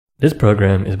This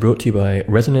program is brought to you by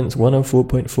Resonance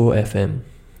 104.4 FM.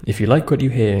 If you like what you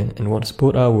hear and want to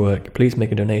support our work, please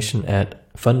make a donation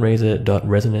at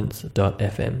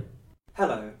fundraiser.resonance.fm.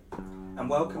 Hello, and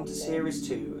welcome to Series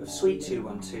 2 of Suite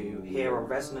 212 here on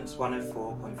Resonance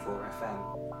 104.4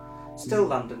 FM. Still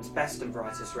London's best and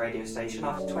brightest radio station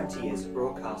after 20 years of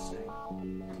broadcasting.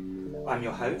 I'm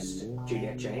your host,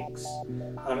 Juliet Jakes,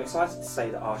 and I'm excited to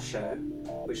say that our show,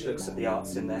 which looks at the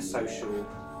arts in their social,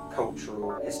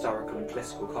 cultural, historical and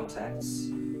political contexts,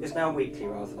 is now weekly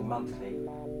rather than monthly.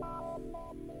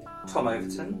 Tom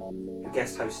Overton, who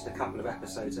guest hosted a couple of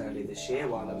episodes earlier this year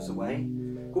while I was away,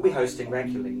 will be hosting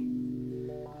regularly,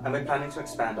 and we're planning to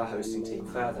expand our hosting team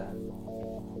further.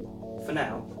 For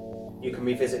now, you can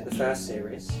revisit the first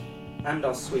series and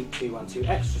our Suite 212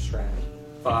 extra strand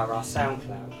via our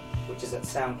SoundCloud, which is at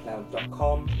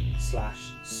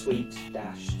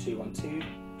soundcloud.com/suite-212,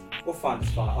 or find us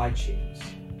via iTunes.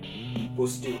 We'll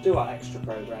still do our extra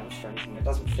programmes for anything that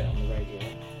doesn't fit on the radio,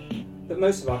 but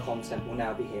most of our content will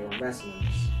now be here on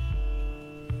Resonance.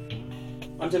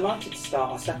 I'm delighted to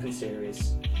start our second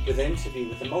series with an interview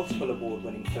with the multiple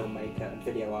award-winning filmmaker and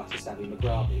video artist Avi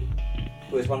Maghrabi,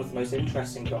 who is one of the most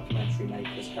interesting documentary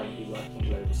makers currently working in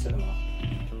global cinema.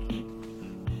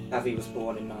 Avi was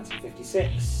born in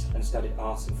 1956 and studied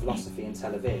art and philosophy in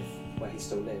Tel Aviv, where he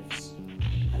still lives.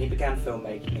 And he began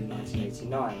filmmaking in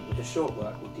 1989 with a short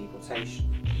work called Deportation.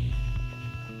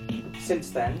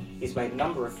 Since then, he's made a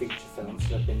number of feature films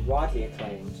that have been widely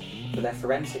acclaimed for their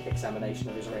forensic examination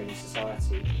of Israeli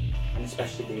society, and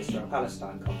especially the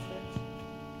Israel-Palestine conflict.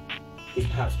 He's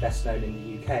perhaps best known in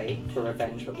the UK for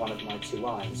Revenge But One of My Two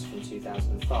Eyes from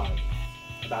 2005,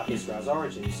 about Israel's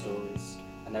origin stories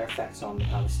and their effects on the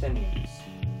Palestinians.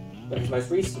 But his most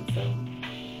recent film,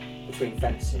 Between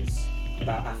Fences,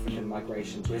 about African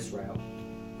migration to Israel,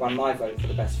 won my vote for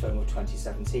the best film of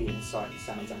 2017 in Sight and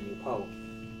Sound's annual poll.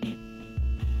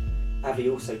 Avi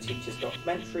also teaches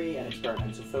documentary and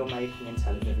experimental filmmaking in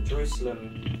Tel Aviv and Jerusalem,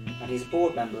 and he's a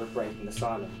board member of Breaking the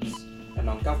Silence, a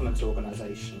non-government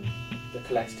organisation that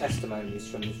collects testimonies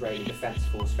from Israeli Defence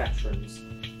Force veterans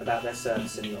about their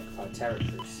service in the occupied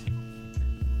territories.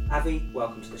 Avi,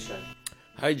 welcome to the show.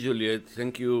 Hi Juliet,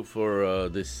 thank you for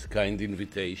this kind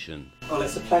invitation. Well,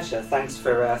 it's a pleasure. Thanks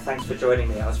for joining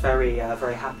me. I was very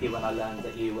happy when I learned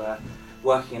that you were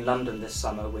working in London this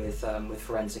summer with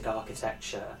forensic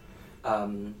architecture,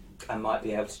 and might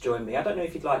be able to join me. I don't know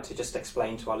if you'd like to just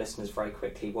explain to our listeners very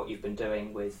quickly what you've been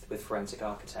doing with forensic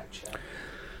architecture.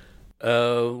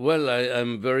 Well,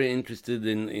 I'm very interested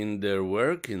in their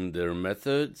work, in their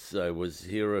methods. I was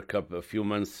here a few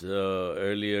months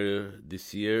earlier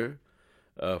this year.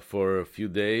 For a few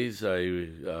days, I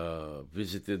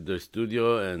visited their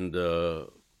studio and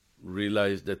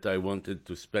realized that I wanted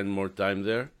to spend more time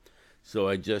there. So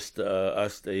I just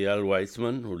asked Eyal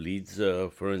Weitzman, who leads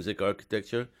forensic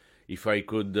architecture, if I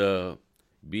could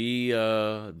be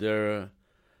their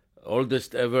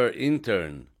oldest ever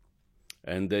intern,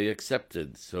 and they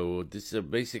accepted. So this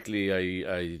basically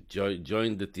I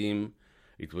joined the team.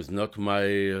 It was not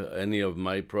any of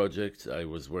my projects. I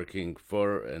was working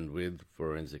for and with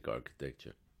forensic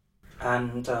architecture.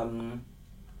 And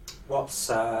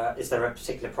is there a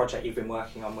particular project you've been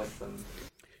working on with them?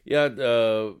 Yeah,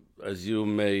 as you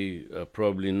may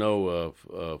probably know,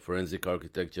 forensic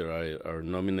architecture are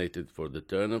nominated for the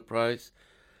Turner Prize,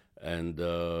 and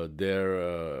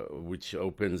which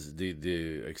opens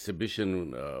the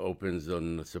exhibition opens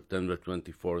on September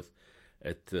 24th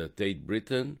at Tate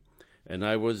Britain. And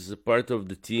I was a part of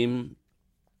the team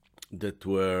that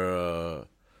were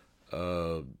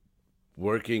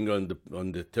working on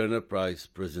the Turner Prize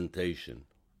presentation.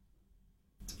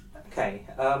 Okay,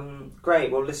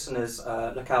 great. Well, listeners,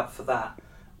 look out for that.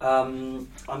 I'm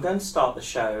going to start the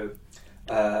show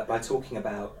by talking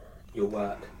about your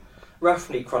work,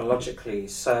 roughly chronologically.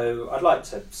 So I'd like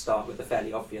to start with a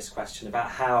fairly obvious question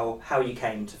about how you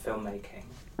came to filmmaking.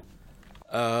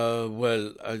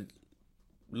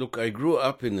 Look, I grew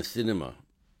up in the cinema.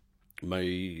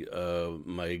 My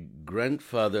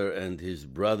grandfather and his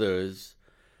brothers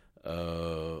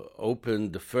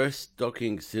opened the first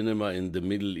talking cinema in the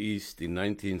Middle East in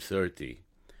 1930,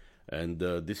 and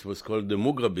this was called the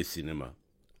Maghrabi Cinema,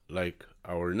 like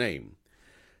our name.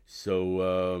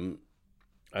 So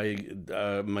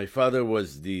my father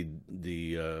was the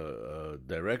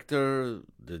director,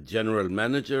 the general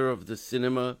manager of the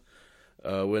cinema.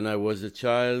 When I was a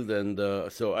child, and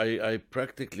so I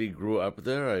practically grew up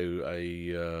there.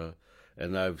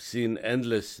 And I've seen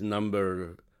endless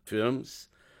number films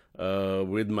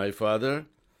with my father.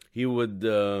 He would,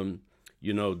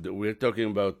 we're talking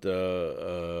about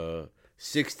 60s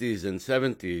and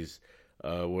 70s.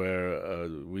 where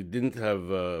we didn't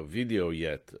have video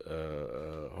yet,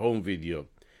 home video.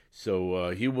 So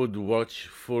he would watch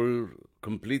full,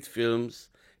 complete films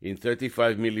in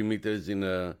 35 millimeters in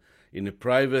a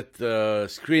private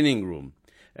screening room.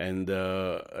 And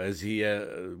as he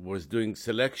was doing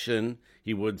selection,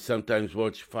 he would sometimes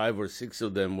watch 5 or 6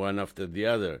 of them, one after the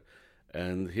other.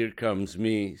 And here comes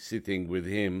me sitting with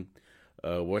him,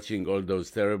 watching all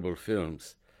those terrible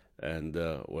films. And,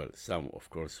 well, some, of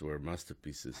course, were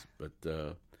masterpieces. But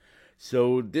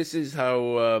so this is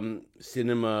how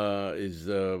cinema is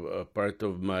a part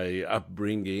of my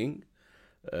upbringing.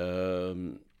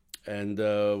 And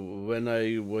when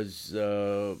I was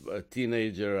a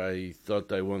teenager, I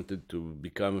thought I wanted to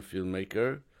become a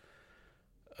filmmaker.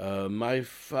 My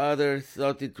father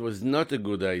thought it was not a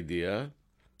good idea.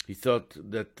 He thought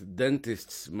that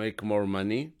dentists make more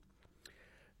money.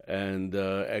 And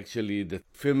actually, the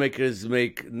filmmakers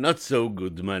make not so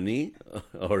good money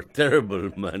or terrible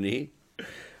money.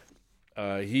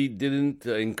 He didn't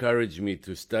encourage me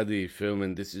to study film,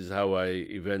 and this is how I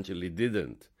eventually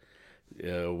didn't.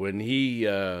 When he,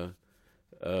 so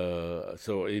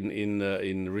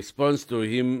in response to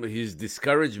his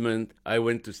discouragement, I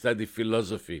went to study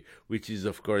philosophy, which is,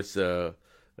 of course,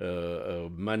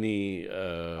 money,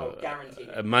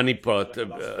 a money pot.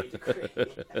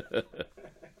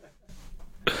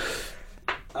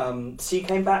 So you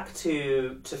came back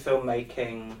to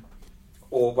filmmaking,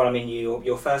 or well, I mean,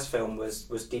 your first film was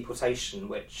Deportation,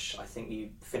 which I think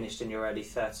you finished in your early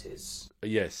 30s.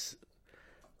 Yes.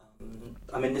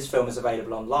 I mean, this film is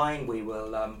available online. We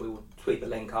will tweet the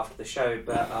link after the show,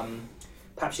 but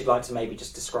perhaps you'd like to maybe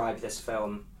just describe this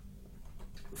film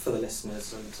for the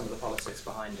listeners and some of the politics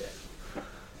behind it.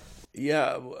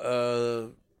 Yeah.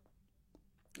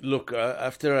 Look,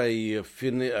 after I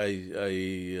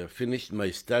finished my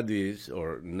studies,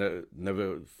 or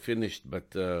never finished,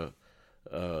 but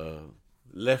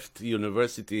left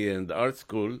university and art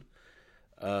school,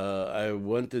 I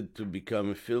wanted to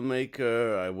become a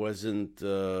filmmaker. I wasn't.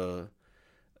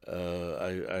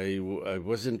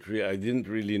 I didn't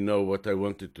really know what I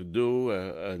wanted to do,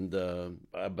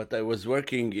 but I was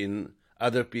working in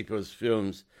other people's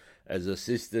films as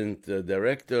assistant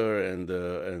director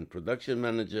and production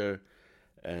manager,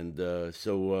 and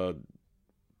so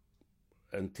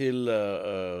until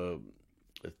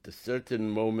at a certain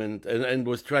moment, and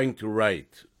was trying to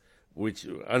write, which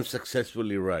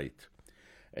unsuccessfully write,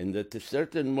 and at a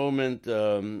certain moment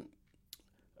in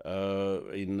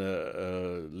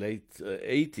late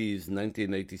 80s,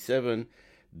 1987,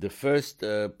 the first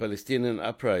Palestinian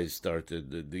uprising started,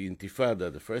 the Intifada,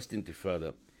 the first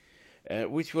Intifada.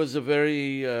 Which was a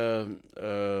very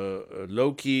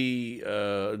low-key,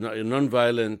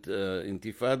 non-violent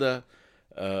intifada,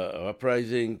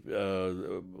 uprising,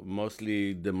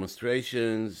 mostly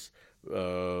demonstrations,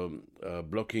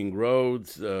 blocking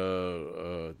roads,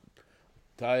 wheel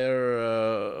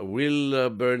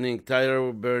burning,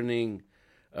 tire burning,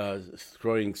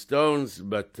 throwing stones,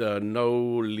 but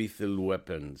no lethal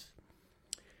weapons.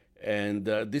 And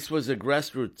this was a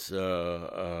grassroots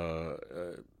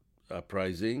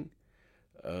uprising,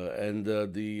 and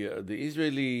the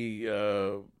Israeli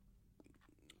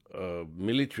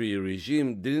military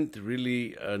regime didn't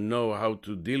really know how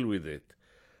to deal with it,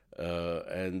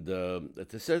 and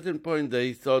at a certain point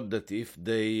they thought that if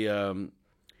they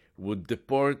would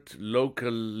deport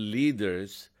local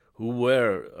leaders who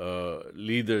were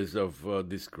leaders of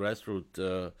this grassroots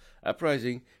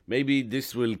uprising, maybe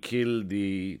this will kill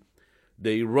the.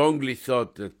 They wrongly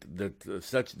thought that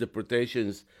such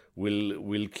deportations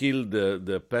will kill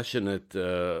the passionate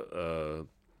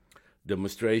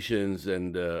demonstrations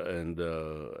and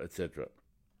etc.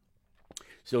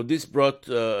 So this brought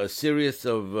a series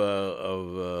of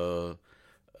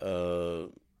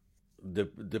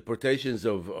deportations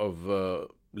of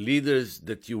leaders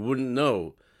that you wouldn't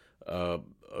know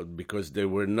because they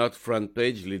were not front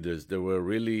page leaders. They were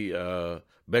really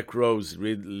back rows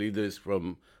leaders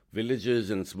from villages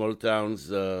and small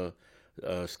towns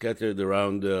scattered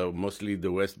around mostly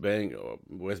the West Bank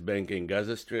and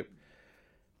Gaza Strip.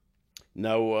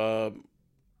 Now,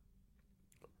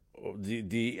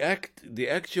 the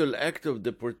actual act of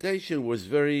deportation was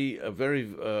very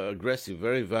aggressive,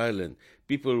 very violent.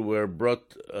 People were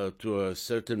brought to a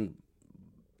certain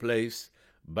place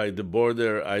by the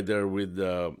border, either with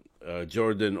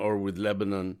Jordan or with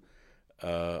Lebanon,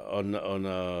 on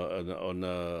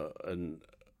an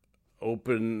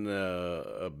open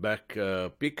back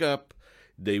pickup.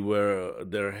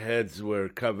 Their heads were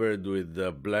covered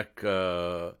with black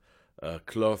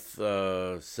cloth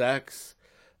sacks,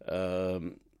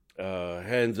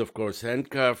 hands, of course,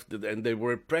 handcuffed, and they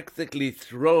were practically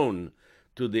thrown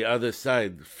to the other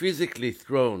side, physically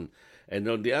thrown. And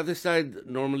on the other side,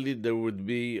 normally there would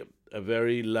be a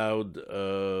very loud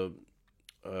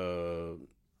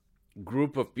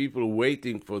group of people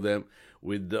waiting for them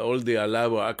with all the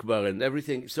Allahu Akbar and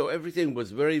everything. So everything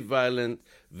was very violent,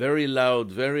 very loud,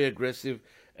 very aggressive.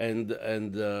 And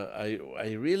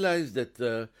I realized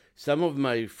that some of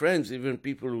my friends, even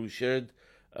people who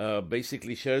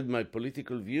basically shared my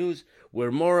political views,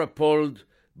 were more appalled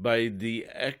by the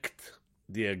act,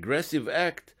 the aggressive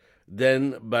act,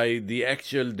 than by the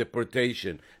actual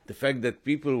deportation. The fact that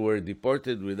people were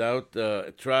deported without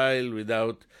trial,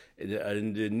 without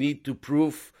the need to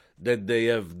prove that they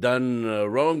have done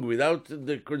wrong, without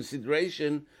the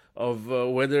consideration of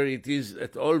whether it is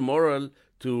at all moral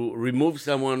to remove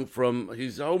someone from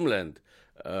his homeland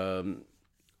and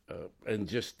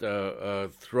just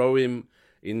throw him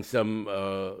in some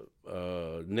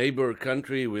neighbor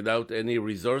country without any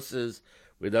resources,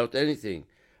 without anything.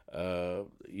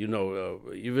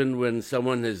 Even when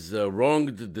someone has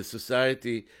wronged the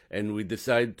society and we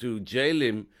decide to jail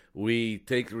him, we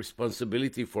take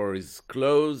responsibility for his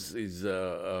clothes,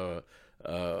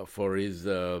 for his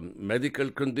medical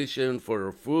condition,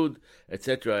 for food,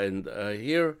 etc. And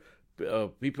here,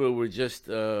 people were just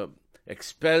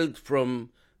expelled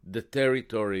from the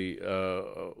territory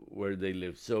where they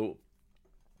live. So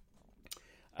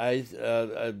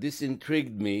this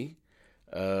intrigued me.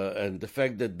 And the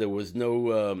fact that there was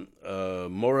no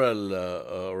moral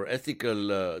or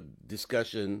ethical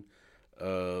discussion,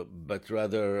 but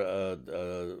rather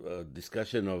a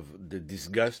discussion of the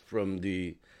disgust from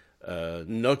the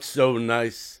not so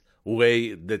nice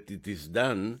way that it is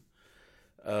done,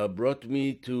 brought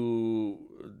me to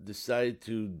decide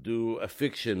to do a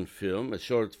fiction film, a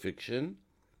short fiction,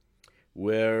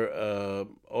 where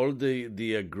all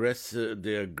the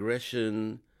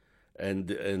aggression and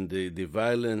the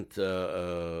violent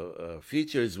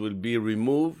features will be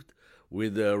removed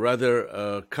with a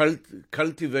rather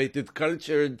cultivated,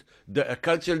 cultured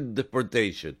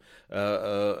deportation,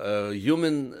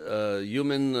 human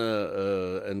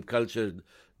and cultured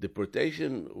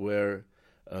deportation, where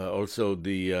also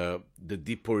the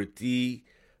deportee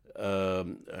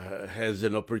has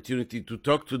an opportunity to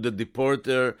talk to the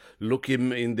deporter, look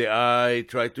him in the eye,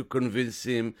 try to convince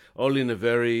him, all in a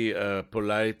very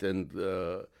polite and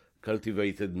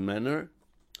cultivated manner,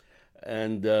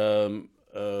 and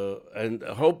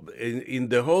hope in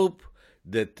the hope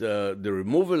that the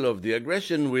removal of the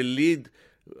aggression will lead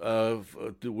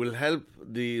will help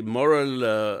the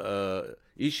moral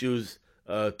issues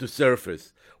to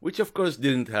surface, which of course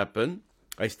didn't happen.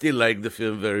 I still like the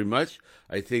film very much.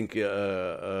 I think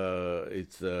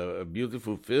it's a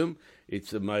beautiful film.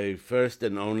 It's my first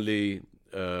and only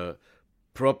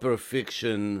proper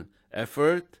fiction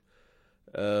effort,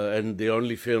 and the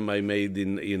only film I made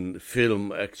in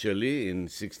film, actually, in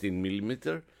 16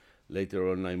 millimeter. Later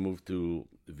on, I moved to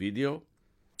video.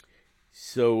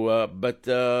 So,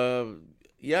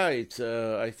 it's.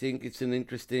 I think it's an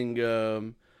interesting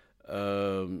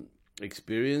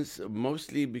experience,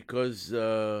 mostly because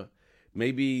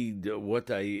maybe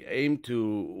what I aimed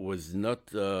to was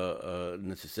not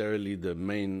necessarily the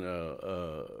main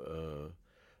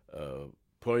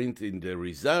point in the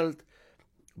result,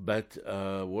 but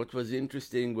what was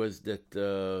interesting was that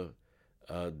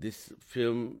this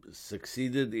film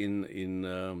succeeded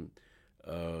in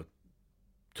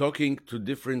talking to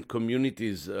different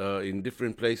communities in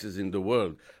different places in the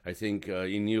world. I think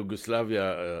in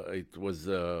Yugoslavia it was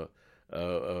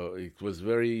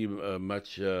very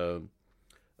much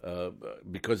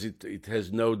because it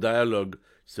has no dialogue,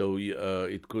 so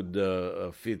it could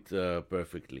fit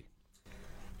perfectly.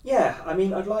 Yeah, I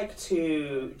mean, I'd like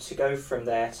to go from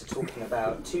there to talking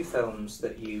about two films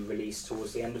that you released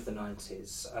towards the end of the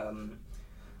 90s,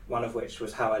 one of which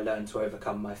was How I Learned to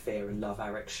Overcome My Fear and Love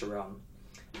Aric Sharon,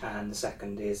 and the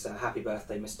second is Happy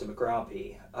Birthday, Mr.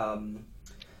 Mugrabi.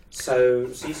 So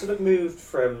you sort of moved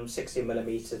from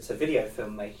 16mm to video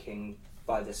filmmaking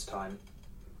by this time,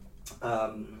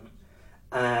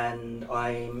 and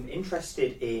I'm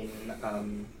interested in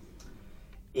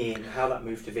how that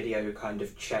move to video kind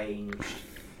of changed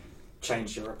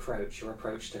your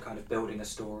approach to kind of building a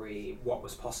story, what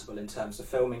was possible in terms of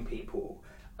filming people.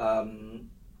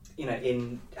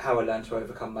 In How I Learned to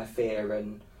Overcome My Fear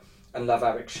and Love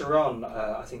Aric Sharon,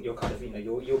 I think you're kind of,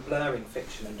 you're blurring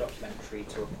fiction and documentary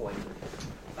to a point.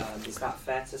 Is that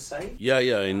fair to say? Yeah,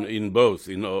 in both,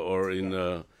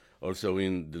 also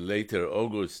in the later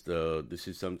August. This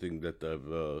is something that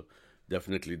I've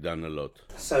definitely done a lot.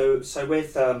 So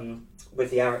with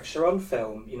the Arik Sharon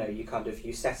film,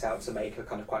 you set out to make a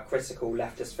kind of quite critical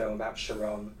leftist film about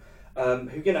Sharon,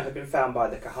 who had been found by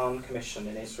the Kahan Commission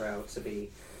in Israel to be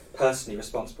personally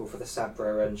responsible for the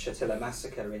Sabra and Shatila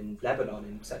massacre in Lebanon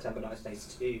in September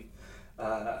 1982.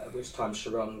 At which time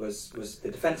Sharon was the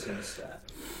defence minister.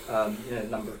 The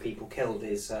number of people killed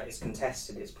is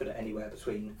contested. It's put at anywhere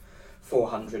between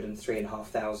 400 and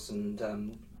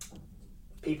 3,500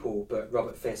 people, but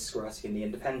Robert Fisk, writing in The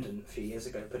Independent a few years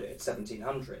ago, put it at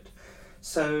 1,700.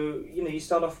 So you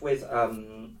start off with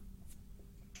a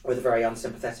very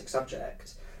unsympathetic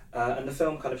subject, and the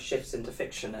film kind of shifts into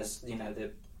fiction as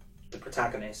the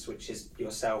protagonist, which is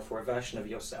yourself or a version of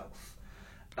yourself.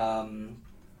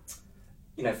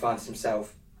 Finds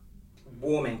himself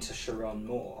warming to Sharon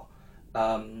more.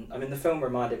 The film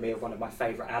reminded me of one of my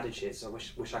favourite adages. I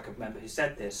wish I could remember who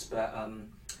said this, but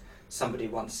somebody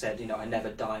once said, I never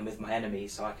dine with my enemy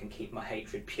so I can keep my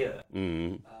hatred pure.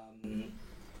 Mm-hmm.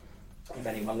 If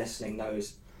anyone listening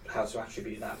knows how to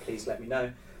attribute that, please let me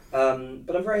know.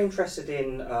 But I'm very interested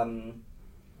in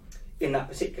that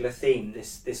particular theme,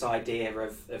 this idea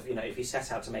of if you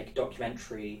set out to make a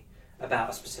documentary about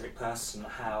a specific person,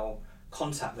 how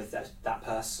contact with that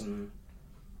person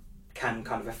can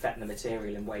kind of affect the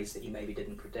material in ways that you maybe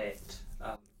didn't predict.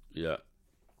 Yeah.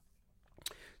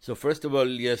 So first of all,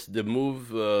 yes, the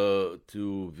move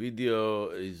to video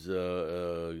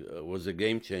was a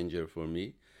game changer for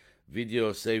me.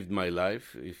 Video saved my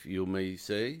life, if you may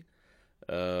say,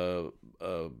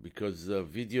 because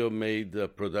video made the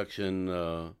production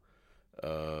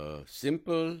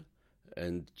simple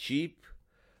and cheap.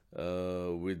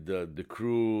 With the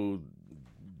crew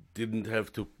didn't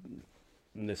have to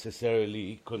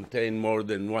necessarily contain more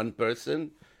than one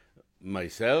person.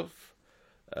 Myself,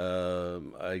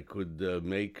 I could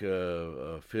make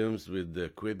films with the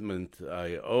equipment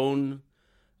I own,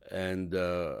 and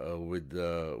with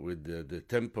the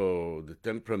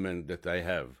temperament that I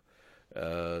have.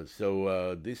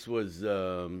 So this was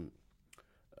a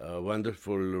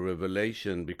wonderful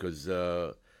revelation, because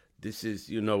this is,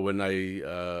 when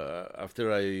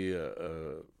after I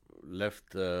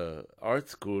left art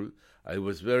school, I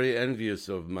was very envious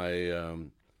of my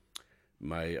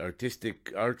my artist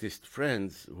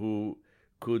friends who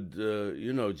could,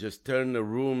 just turn a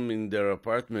room in their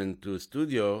apartment to a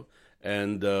studio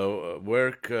and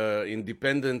work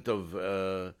independent of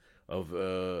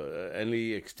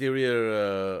any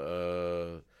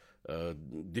exterior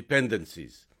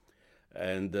dependencies.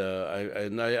 And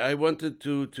I wanted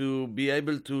to be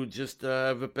able to just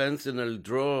have a pencil and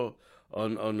draw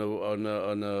on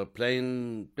a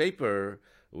plain paper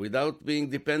without being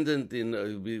dependent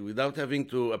without having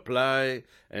to apply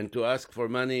and to ask for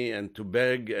money and to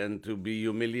beg and to be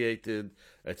humiliated,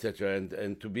 etc.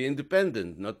 And to be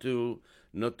independent, not to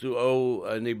owe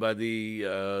anybody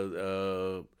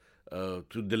to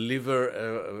deliver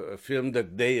a film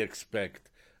that they expect,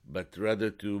 but rather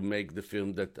to make the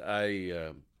film that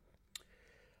I...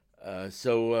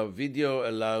 So video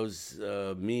allows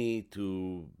me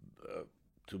to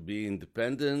be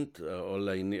independent. All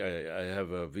I need, I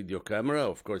have a video camera.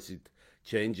 Of course, it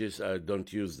changes. I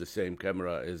don't use the same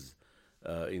camera as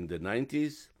in the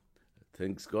 90s,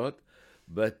 thanks God.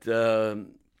 But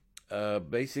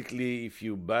basically, if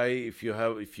you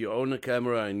own a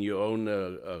camera and you own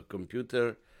a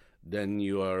computer, then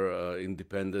you are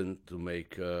independent to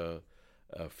make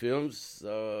films.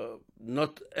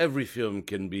 Not every film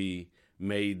can be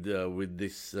made with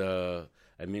this.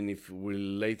 If we'll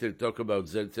later talk about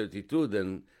Z32,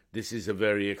 then this is a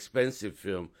very expensive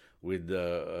film with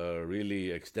really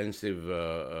extensive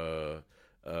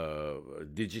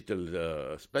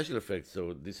digital special effects.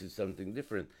 So this is something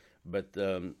different. But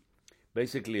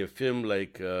basically, a film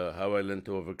like How I Learned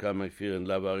to Overcome My Fear and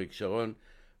Love Arik Sharon,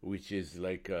 which is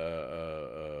like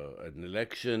an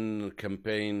election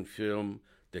campaign film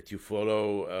that you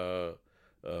follow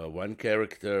one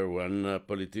character, one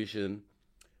politician,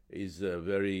 is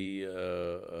very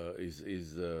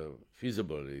is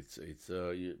feasible. It's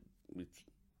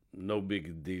no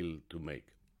big deal to make.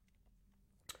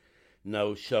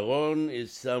 Now, Sharon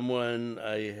is someone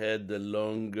I had a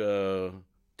long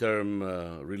term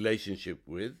relationship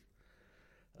with.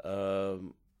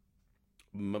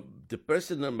 My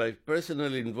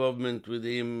personal involvement with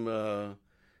him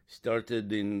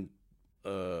started in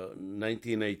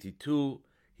 1982.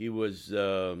 He was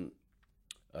a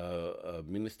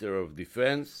Minister of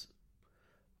Defense,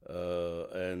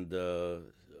 and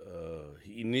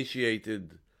he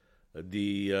initiated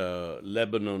the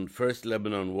first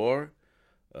Lebanon War,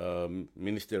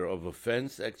 Minister of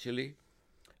Offense, actually.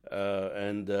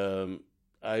 And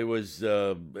I was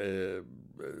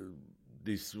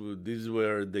these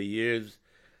were the years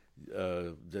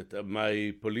that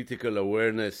my political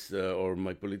awareness or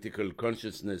my political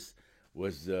consciousness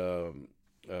was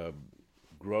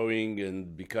growing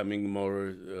and becoming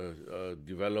more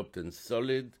developed and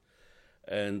solid,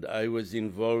 and I was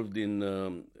involved in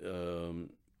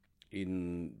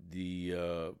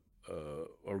the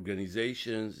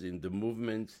organizations, in the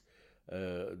movements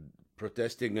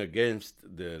protesting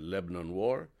against the Lebanon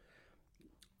war.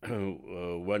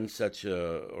 One such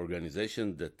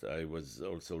organization that I was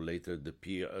also later the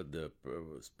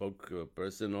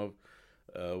spokesperson of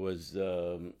was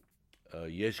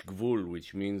Yesh Gvul,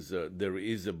 which means there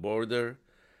is a border,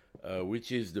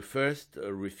 which is the first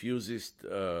refusist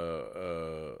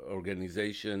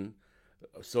organization,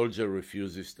 soldier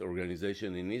refusist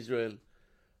organization in Israel,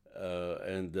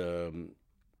 and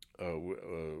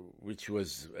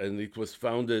it was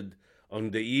founded on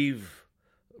the eve,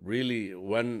 really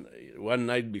one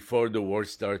night before the war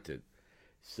started.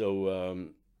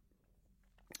 So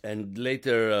and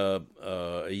later,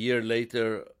 a year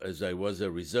later, as I was a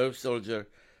reserve soldier,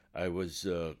 I was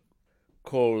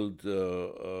called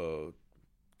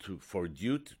for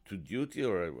duty,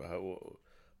 or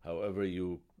however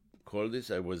you call this.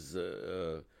 I was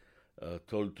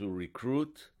told to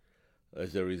recruit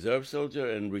as a reserve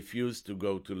soldier and refused to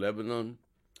go to Lebanon,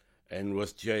 and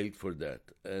was jailed for that.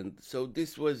 And so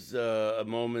this was a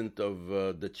moment of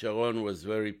that Sharon was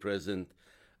very present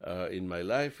in my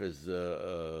life, as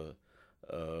in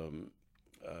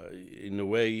a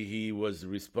way he was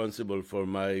responsible for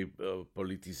my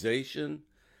politicization.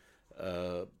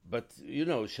 But you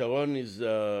know, Sharon is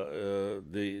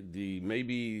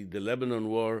maybe the Lebanon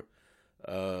war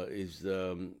is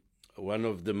one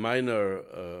of the minor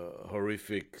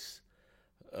horrifics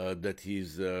that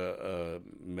he's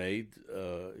made.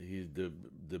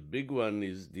 The big one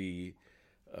is the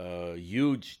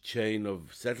huge chain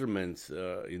of settlements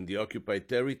in the occupied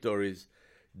territories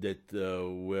that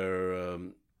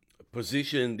were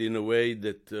positioned in a way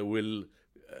that will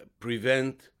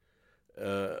prevent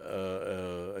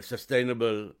a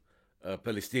sustainable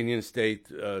Palestinian state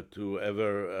to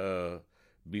ever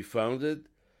be founded.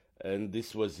 And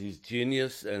this was his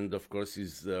genius and, of course,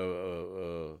 his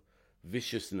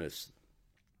viciousness.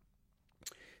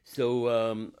 So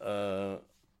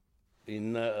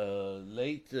in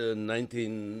late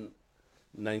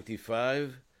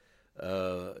 1995,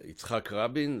 Yitzhak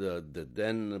Rabin, the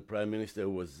then prime minister,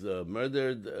 was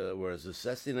murdered, was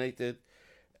assassinated,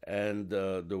 and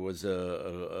there was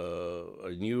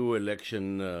a new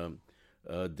election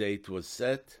date was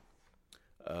set.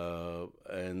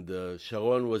 And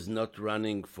Sharon was not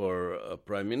running for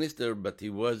prime minister, but he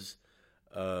was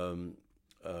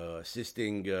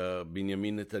assisting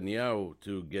Benjamin Netanyahu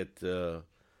to get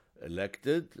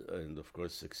elected, and of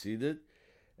course succeeded.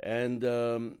 And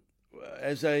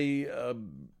as I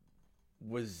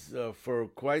was for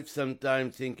quite some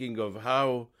time thinking of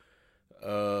how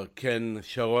can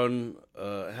Sharon,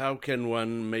 how can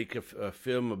one make a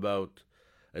film about,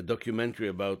 a documentary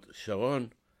about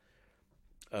Sharon,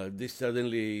 this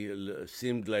suddenly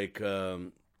seemed like a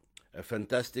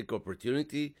fantastic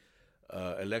opportunity.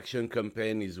 Election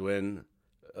campaign is when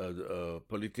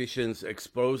politicians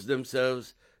expose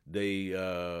themselves. They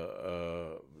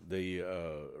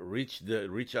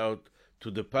reach out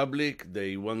to the public.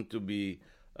 They want to be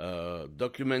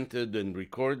documented and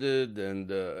recorded and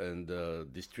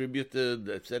distributed,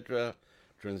 etc.,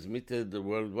 transmitted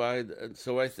worldwide. And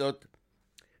so I thought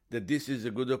that this is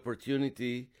a good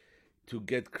opportunity to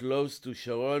get close to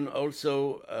Sharon,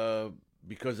 also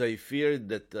because I feared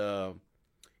that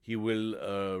he will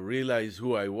realize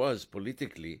who I was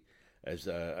politically, as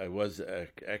I was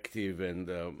active and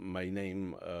my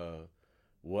name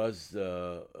was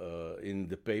in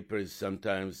the papers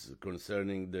sometimes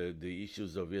concerning the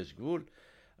issues of Yesh Gvul.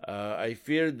 I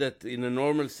feared that in a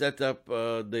normal setup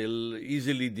they'll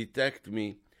easily detect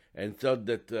me, and thought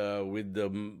that with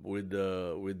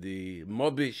the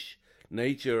mobbish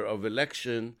nature of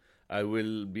election, I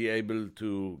will be able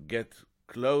to get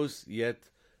close yet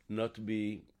not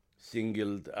be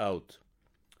singled out.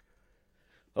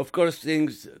 Of course,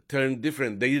 things turned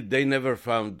different. They never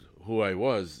found who I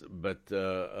was, but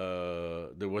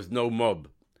there was no mob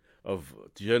of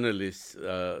journalists,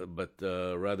 but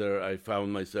rather I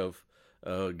found myself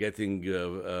getting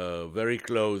very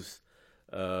close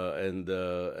and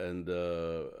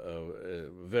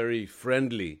very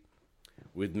friendly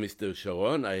with Mr.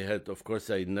 Sharon. Of course,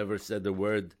 I never said a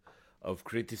word of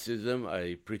criticism.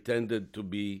 I pretended to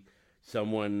be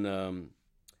someone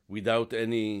without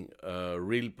any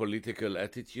real political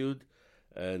attitude,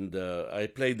 and I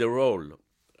played a role.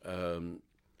 and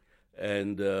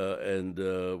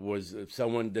was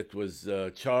someone that was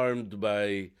charmed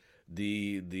by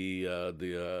the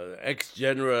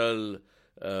ex-general,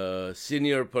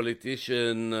 senior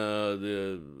politician,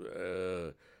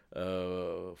 the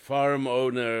farm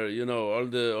owner, all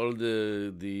the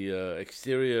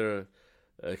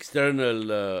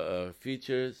external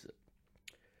features.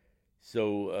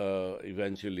 So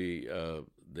eventually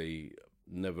they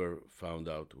never found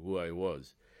out who I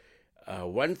was.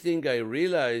 One thing I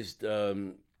realized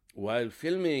while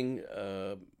filming,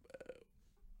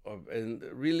 and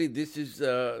really this is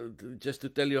just to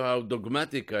tell you how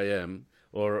dogmatic I am,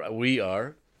 or we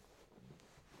are,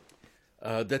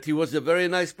 that he was a very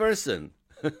nice person.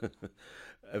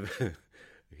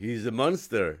 He's a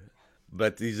monster,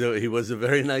 but he was a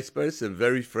very nice person,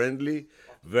 very friendly,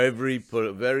 very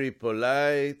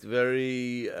polite,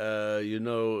 very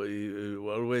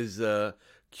always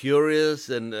curious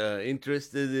and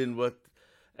interested in what,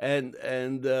 and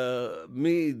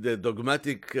me, the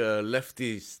dogmatic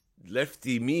lefty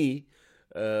me,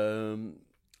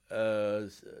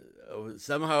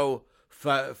 somehow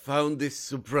found this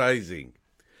surprising.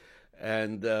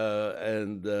 And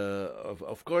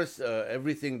of course,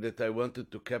 everything that I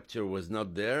wanted to capture was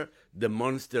not there. The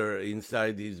monster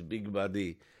inside his big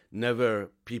body never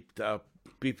peeped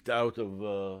out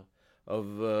of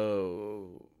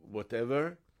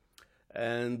whatever.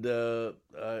 And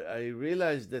I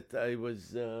realized that I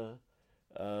was the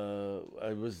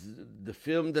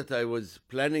film that I was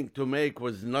planning to make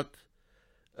was not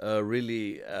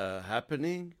really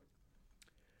happening.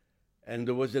 And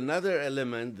there was another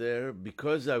element there,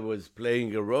 because I was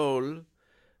playing a role.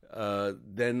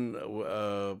 Then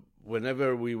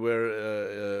whenever we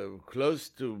were close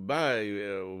to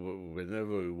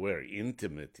whenever we were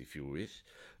intimate, if you wish,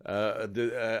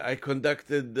 I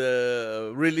conducted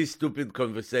really stupid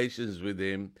conversations with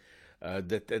him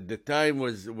that at the time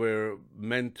were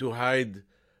meant to hide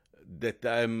that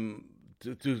I'm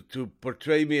to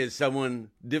portray me as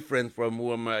someone different from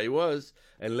whom I was,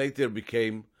 and later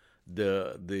became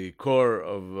the core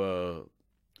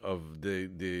of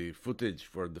the footage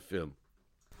for the film.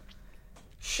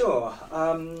 Sure.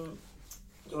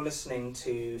 You're listening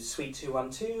to Suite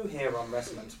 212 here on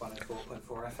Resonance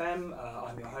 104.4 FM.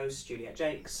 I'm your host, Juliet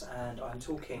Jakes, and I'm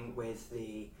talking with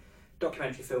the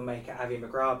documentary filmmaker Avi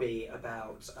Maghrabi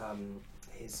about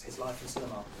his life in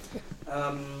cinema.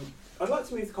 I'd like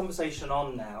to move the conversation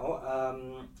on now.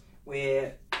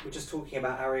 We're just talking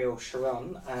about Ariel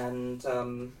Sharon, and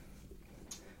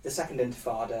the Second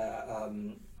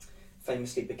Intifada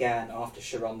famously began after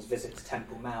Sharon's visit to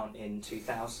Temple Mount in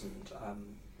 2000,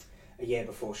 a year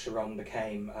before Sharon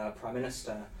became Prime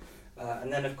Minister.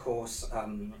 And then, of course,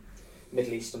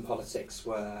 Middle Eastern politics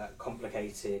were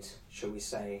complicated, shall we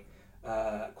say,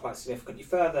 quite significantly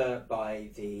further by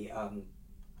the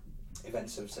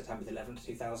events of September 11th,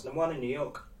 2001 in New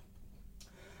York,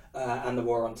 and the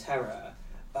War on Terror.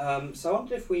 So I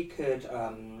wondered if we could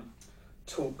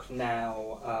talk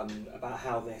now about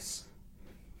how this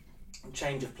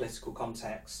change of political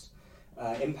context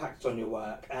impacted on your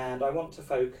work, and I want to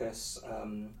focus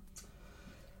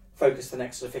the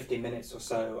next sort of 15 minutes or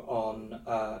so on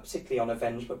particularly on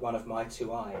Avenged But One of My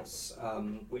Two Eyes,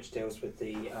 which deals with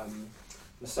the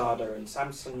Masada and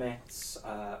Samson myths,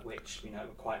 which are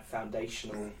quite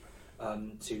foundational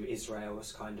to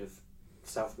Israel's kind of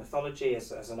self-mythology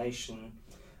as a nation.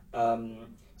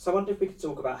 So I wonder if we could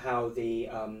talk about how the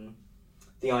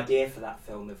idea for that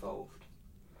film evolved.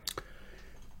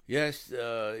 Yes,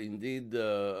 indeed.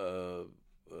 The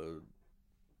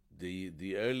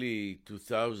early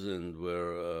 2000s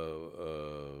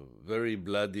were very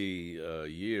bloody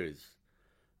years.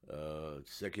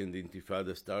 Second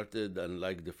Intifada started.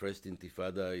 Unlike the First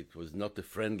Intifada, it was not a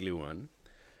friendly one.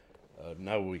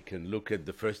 Now we can look at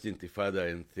the First Intifada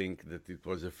and think that it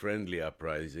was a friendly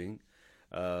uprising.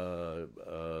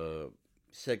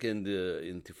 Second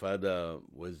Intifada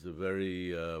was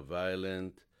very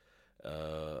violent.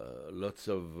 Lots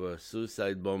of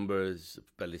suicide bombers,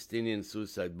 Palestinian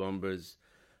suicide bombers,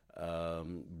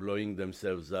 blowing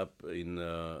themselves up in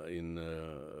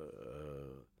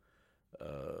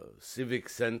civic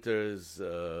centers,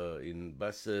 in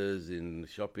buses, in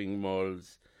shopping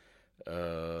malls.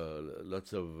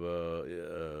 Lots of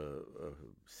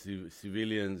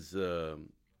civilians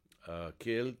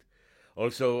killed.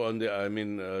 Also,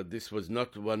 this was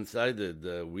not one-sided.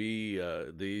 The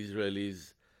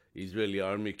Israeli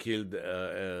army killed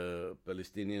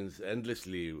Palestinians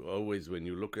endlessly. Always, when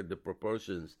you look at the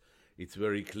proportions, it's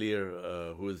very clear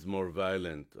who is more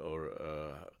violent or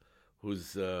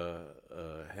whose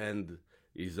hand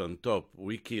is on top.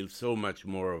 We killed so much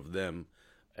more of them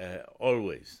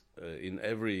always, in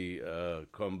every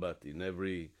combat, in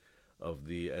every of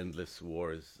the endless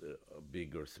wars,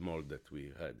 big or small, that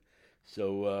we had.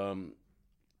 So,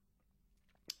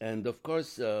 and of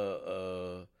course,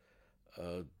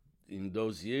 in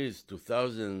those years,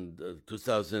 2000,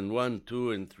 2001,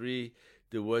 2, and 3,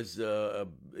 there was a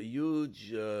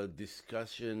huge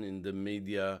discussion in the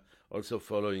media, also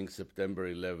following September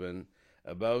 11,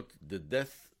 about the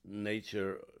death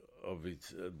nature of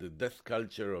the death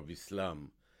culture of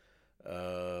Islam.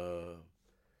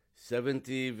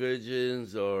 70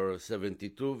 virgins or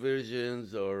 72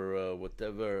 virgins or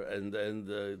whatever, and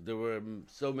there were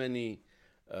so many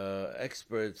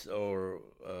experts or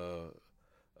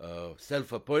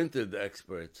self-appointed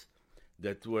experts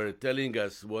that were telling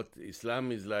us what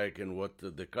Islam is like and what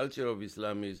the culture of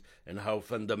Islam is, and how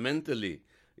fundamentally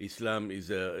Islam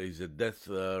is a death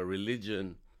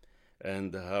religion,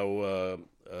 and how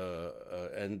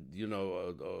and you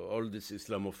know all this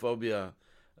Islamophobia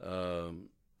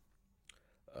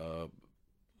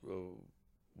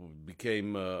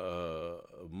became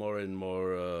more and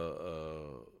more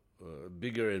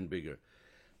bigger and bigger.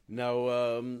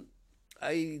 Now,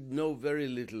 I know very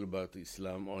little about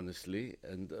Islam, honestly,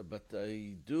 but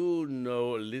I do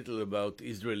know a little about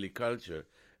Israeli culture,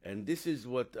 and this is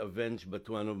what Avenged But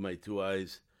One of My Two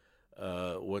Eyes,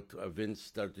 what Avenged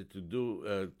started to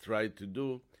do, tried to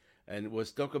do, and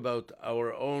was talk about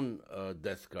our own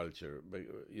death culture. But,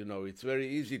 you know, it's very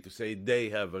easy to say they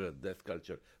have a death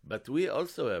culture, but we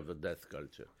also have a death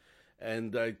culture.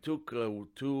 And I took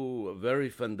two very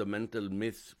fundamental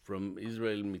myths from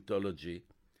Israel mythology,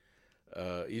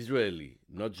 Israeli,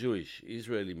 not Jewish,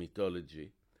 Israeli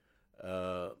mythology,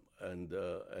 and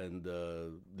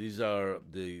these are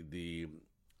the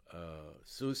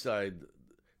suicide,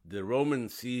 the Roman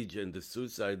siege, and the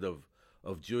suicide of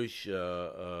Jewish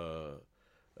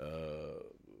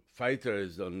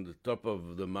fighters on the top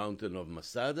of the mountain of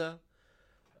Masada,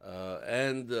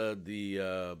 and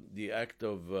the act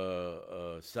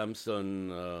of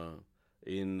Samson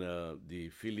in the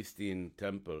Philistine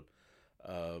temple.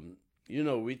 You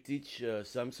know, we teach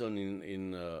Samson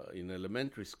in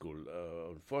elementary school.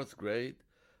 On 4th grade,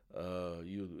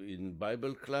 in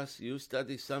Bible class, you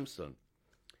study Samson.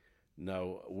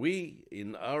 Now,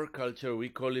 in our culture, we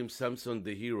call him Samson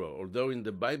the hero, although in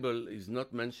the Bible he's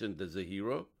not mentioned as a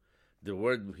hero. The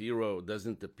word hero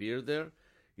doesn't appear there.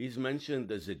 He's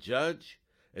mentioned as a judge,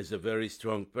 as a very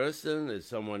strong person, as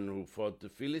someone who fought the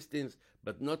Philistines,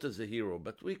 but not as a hero.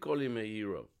 But we call him a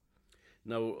hero.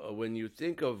 Now, when you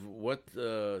think of what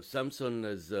Samson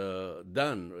has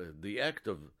done, the act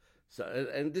of,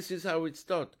 and this is how it's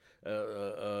taught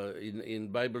in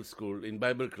Bible school, in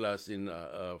Bible class in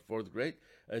 4th grade,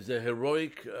 as a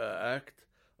heroic act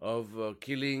of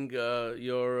killing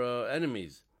your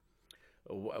enemies.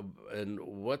 And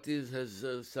what has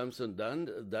Samson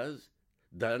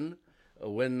done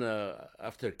when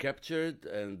after captured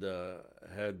and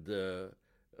had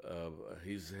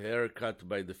his hair cut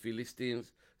by the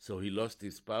Philistines, so he lost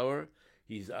his power.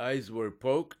 His eyes were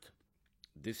poked.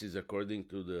 This is according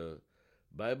to the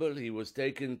Bible. He was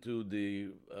taken to the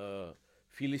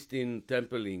Philistine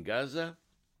temple in Gaza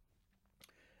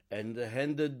and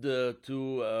handed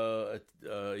to a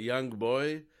young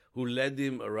boy who led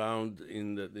him around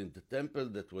in the temple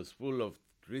that was full of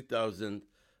 3,000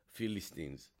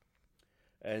 Philistines.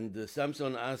 And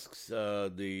Samson asks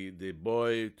the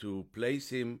boy to place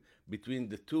him between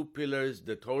the two pillars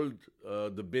that hold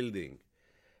the building.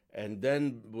 And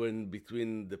then when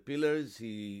between the pillars,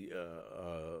 he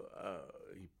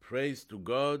prays to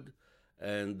God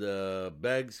and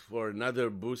begs for another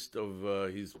boost of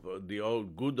the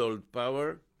good old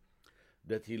power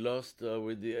that he lost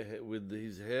with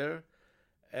his hair.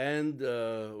 And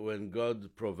when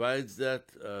God provides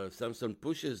that, Samson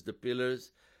pushes the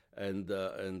pillars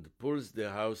and pulls the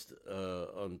house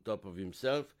on top of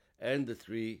himself and the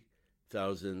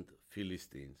 3,000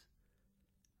 Philistines.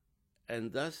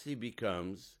 And thus he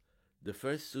becomes the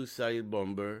first suicide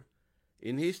bomber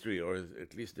in history, or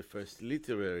at least the first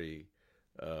literary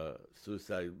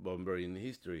suicide bomber in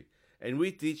history. And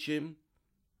we teach him.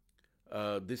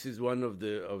 This is one of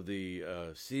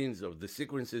the scenes of the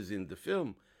sequences in the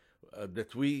film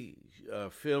that we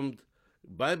filmed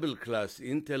Bible class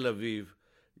in Tel Aviv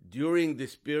during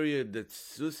this period that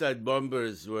suicide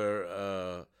bombers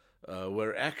were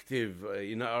active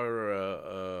in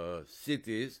our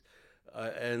cities,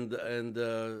 and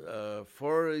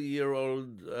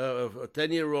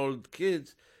 10-year-old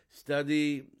kids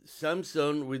study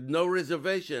Samson with no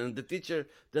reservation, and the teacher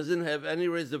doesn't have any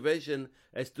reservation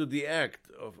as to the act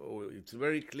of. It's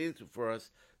very clear for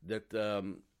us that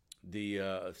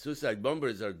the suicide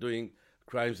bombers are doing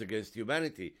crimes against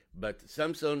humanity, but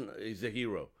Samson is a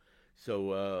hero.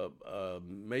 So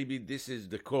maybe this is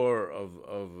the core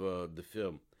of the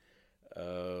film.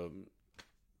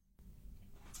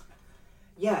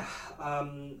 Yeah,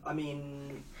 I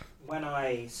mean, when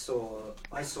I saw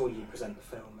you present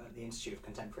the film at the Institute of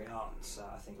Contemporary Arts,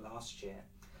 I think last year.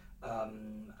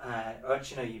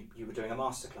 Actually, you were doing a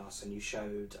masterclass and you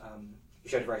showed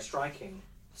a very striking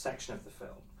section of the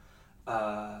film.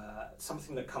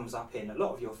 Something that comes up in a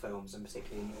lot of your films, and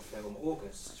particularly in your film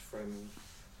August, and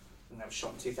that was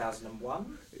shot in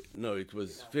 2001? No, it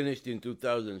was finished in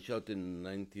 2000, shot in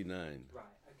 99. Right,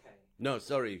 okay. No,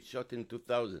 sorry, shot in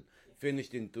 2000,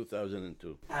 finished in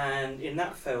 2002. And in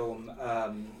that film,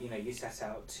 you set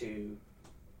out to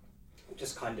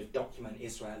just kind of document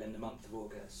Israel in the month of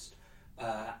August.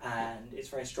 And it's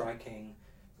very striking.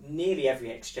 Nearly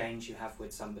every exchange you have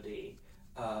with somebody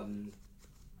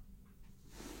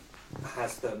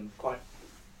has them quite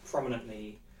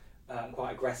prominently,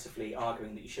 quite aggressively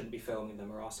arguing that you shouldn't be filming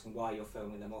them, or asking why you're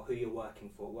filming them, or who you're working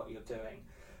for, what you're doing.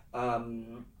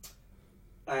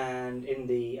 And in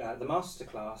the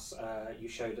masterclass, you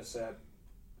showed us a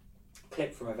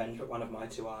clip from Avenged One of My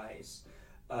Two Eyes,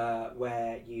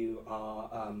 where you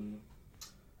are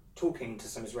talking to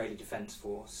some Israeli Defense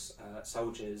Force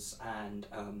soldiers, and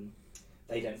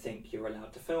they don't think you're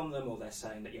allowed to film them, or they're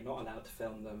saying that you're not allowed to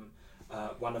film them.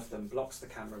 One of them blocks the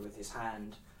camera with his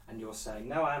hand, and you're saying,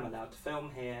 no, I am allowed to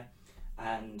film here.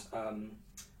 And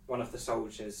one of the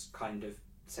soldiers kind of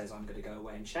says, I'm going to go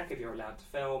away and check if you're allowed to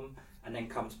film, and then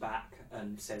comes back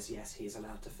and says, yes, he is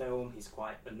allowed to film. He's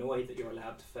quite annoyed that you're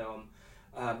allowed to film.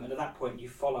 And at that point, you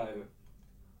follow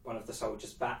one of the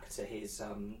soldiers back to his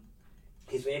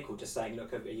vehicle, just saying,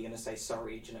 look, are you going to say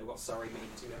sorry? Do you know what sorry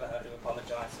means? Have you ever heard of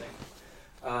apologising?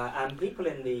 And people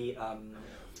in the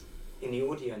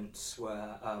audience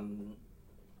were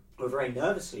very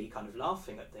nervously kind of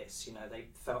laughing at this. You know, they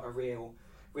felt a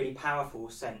really powerful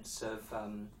sense of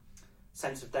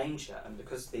danger, and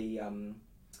because the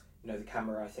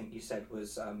camera, I think you said,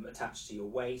 was attached to your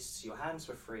waist, your hands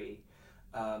were free,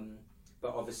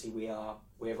 but obviously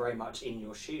we're very much in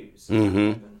your shoes.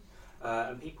 Mm-hmm.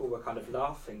 And people were kind of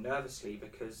laughing nervously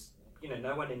because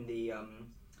no one in the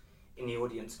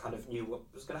audience kind of knew what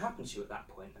was going to happen to you at that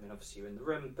point. I mean, obviously you're in the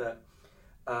room, but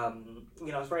I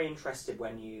was very interested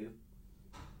when you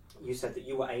said that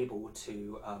you were able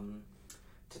to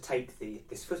take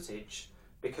this footage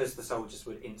because the soldiers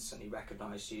would instantly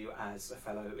recognise you as a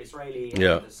fellow Israeli,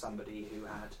 yeah, and as somebody who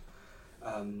had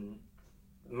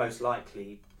most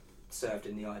likely served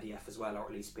in the IDF as well, or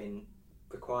at least been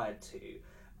required to.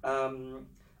 I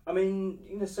mean,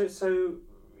 so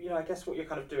I guess what you're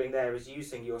kind of doing there is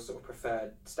using your sort of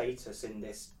preferred status in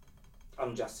this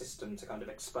unjust system to kind of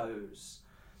expose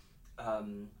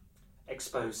some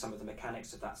of the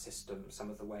mechanics of that system,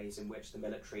 some of the ways in which the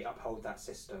military uphold that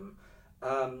system.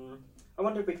 I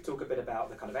wonder if we could talk a bit about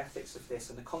the kind of ethics of this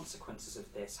and the consequences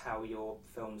of this, how your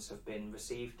films have been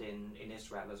received in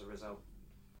Israel as a result.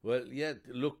 Well, yeah,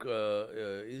 look,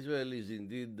 Israel is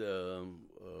indeed a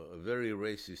very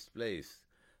racist place.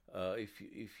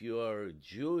 If you are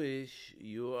Jewish,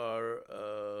 you are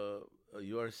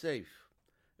safe.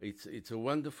 It's a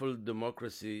wonderful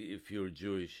democracy if you're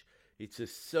Jewish. It's a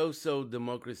so-so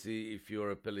democracy if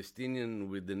you're a Palestinian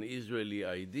with an Israeli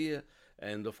idea,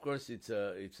 and of course it's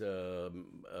a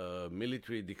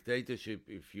military dictatorship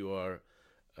if you are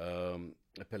a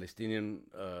Palestinian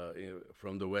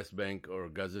from the West Bank or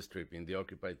Gaza Strip in the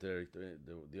occupied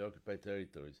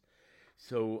territories.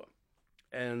 So,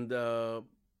 and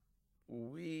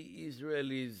we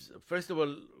Israelis, first of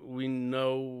all, we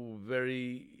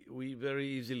very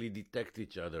easily detect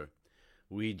each other,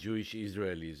 we Jewish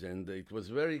Israelis, and it was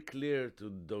very clear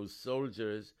to those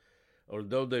soldiers,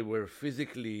 although they were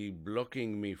physically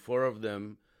blocking me, 4 of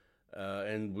them,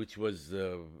 and which was,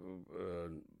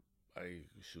 I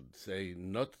should say,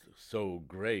 not so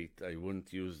great. I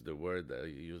wouldn't use the word I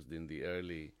used in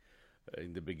the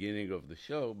beginning of the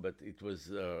show, but it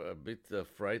was a bit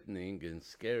frightening and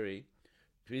scary.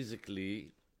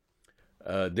 Physically,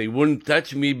 they wouldn't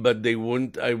touch me, but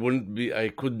I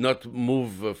could not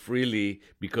move freely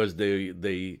because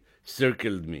they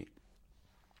circled me.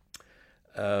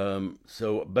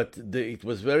 It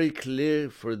was very clear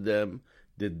for them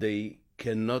that they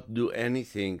cannot do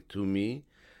anything to me.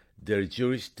 Their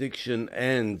jurisdiction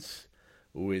ends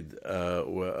with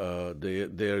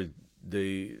their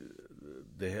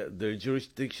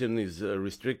jurisdiction is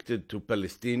restricted to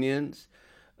Palestinians.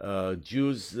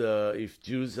 Jews, if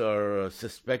Jews are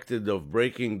suspected of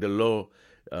breaking the law,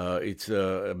 it's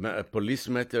a police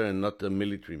matter and not a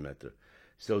military matter.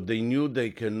 So they knew they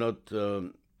cannot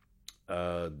do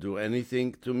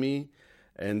anything to me,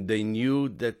 and they knew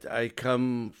that I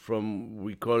come from,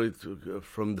 we call it,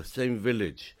 from the same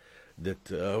village, that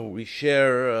we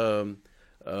share,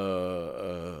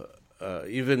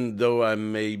 even though I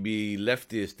may be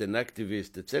leftist and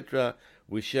activist, etc.,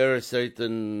 we share a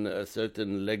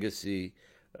certain legacy,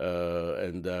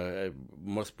 and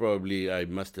most probably I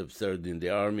must have served in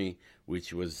the army,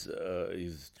 which was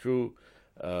is true,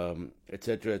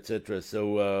 etc., etc.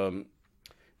 So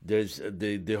there's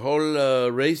the whole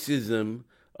racism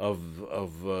of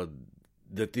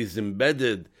that is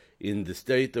embedded in the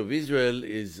state of Israel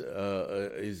is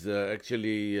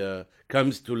actually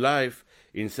comes to life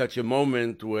in such a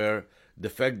moment where the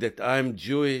fact that I'm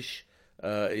Jewish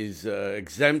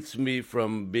exempts me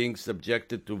from being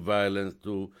subjected to violence,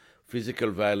 to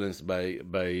physical violence by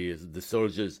the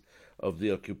soldiers of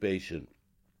the occupation.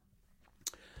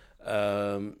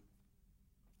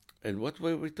 And what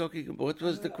were we talking about? What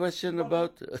was the question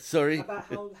about? Sorry? About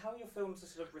how your films are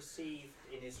sort of received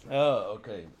in Israel. Oh,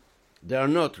 okay. They are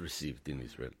not received in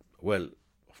Israel. Well,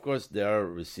 of course they are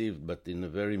received, but in a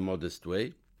very modest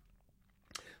way.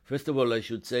 First of all, I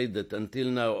should say that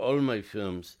until now, all my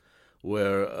films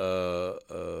were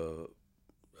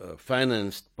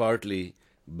financed partly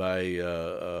by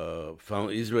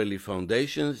Israeli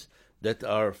foundations that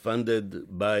are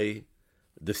funded by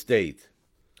the state.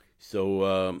 So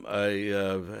I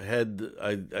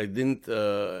didn't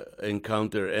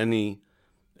encounter any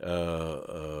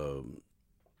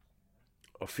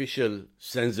official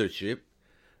censorship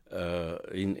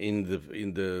in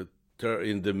the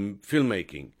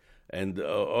filmmaking, and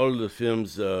all the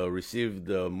films received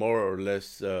more or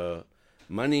less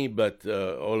money, but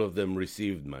all of them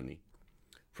received money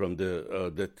from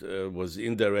the that was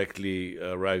indirectly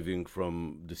arriving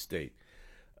from the state.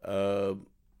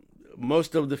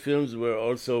 Most of the films were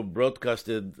also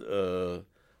broadcasted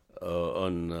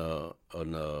on a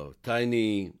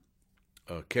tiny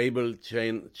cable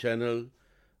channel,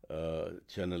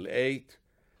 Channel 8.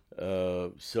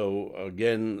 So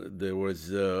again, there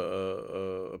was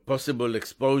a possible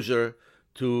exposure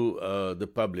to the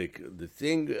public. The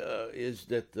thing is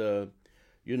that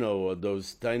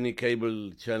those tiny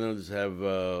cable channels have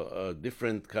a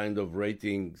different kind of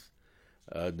ratings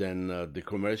than the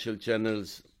commercial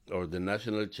channels or the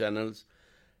national channels.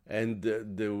 And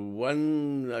the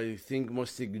one, I think,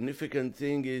 most significant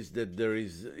thing is that there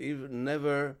is even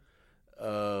never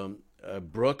the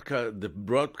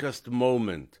broadcast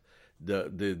moment.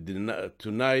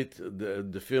 Tonight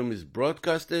the film is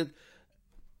broadcasted,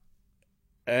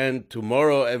 and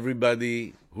tomorrow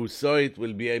everybody who saw it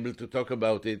will be able to talk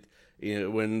about it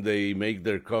when they make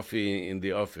their coffee in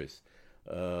the office.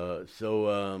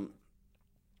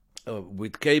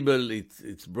 With cable,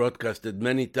 it's broadcasted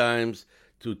many times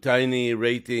to tiny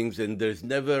ratings, and there's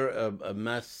never a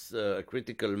mass, a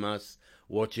critical mass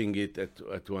watching it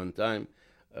at one time,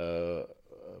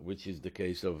 which is the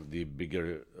case of the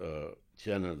bigger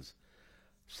channels.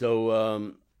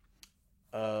 So,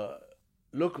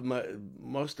 look,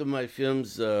 most of my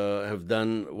films have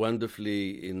done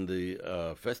wonderfully in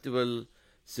the festival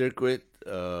circuit.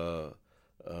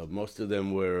 Most of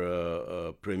them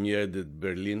were premiered at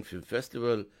Berlin Film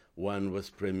Festival. One was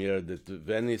premiered at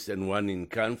Venice, and one in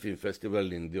Cannes Film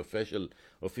Festival in the official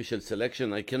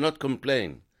selection. I cannot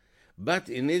complain. But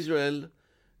in Israel,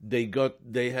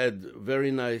 they had very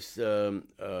nice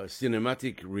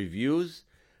cinematic reviews,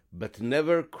 but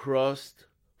never crossed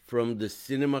from the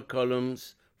cinema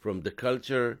columns, from the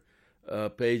culture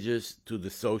pages to the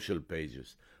social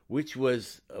pages, which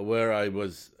was where I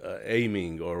was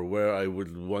aiming, or where I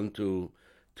would want to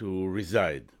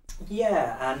reside.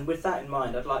 Yeah, and with that in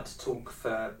mind, I'd like to talk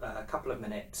for a couple of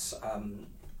minutes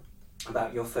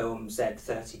about your film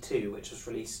Z32, which was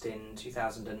released in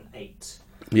 2008.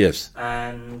 Yes.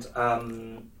 And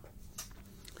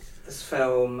this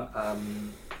film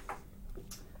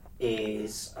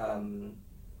is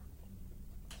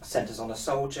centres on a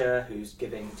soldier who's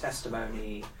giving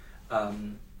testimony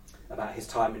about his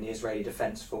time in the Israeli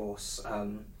Defense Force,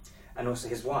 and also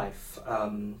his wife.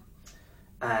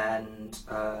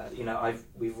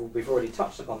 We've already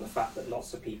touched upon the fact that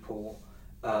lots of people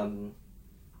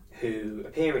who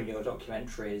appear in your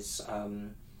documentaries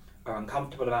are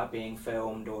uncomfortable about being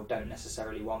filmed, or don't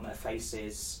necessarily want their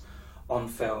faces on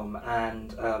film.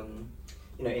 And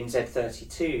in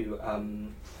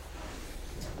Z32,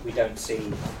 we don't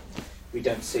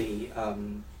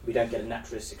get a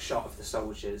naturalistic shot of the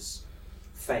soldier's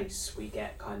face. We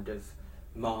get kind of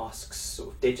masks,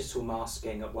 sort of digital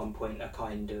masking at one point, a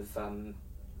kind of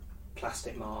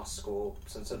plastic mask or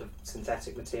some sort of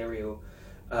synthetic material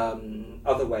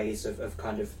other ways of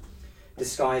kind of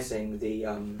disguising the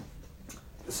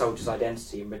soldier's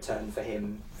identity in return for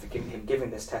him giving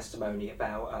this testimony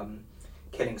about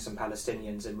killing some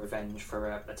Palestinians in revenge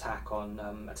for an attack on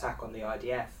the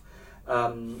IDF.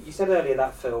 You said earlier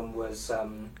that film was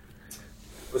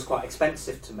quite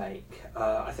expensive to make.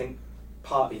 I think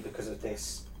partly because of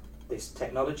this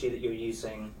technology that you're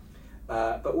using,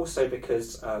 but also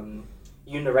because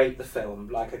you narrate the film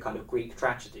like a kind of Greek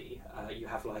tragedy. You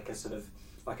have like a sort of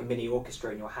like a mini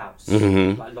orchestra in your house.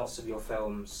 Mm-hmm. Like lots of your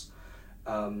films,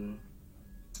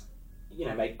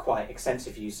 make quite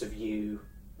extensive use of you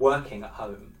working at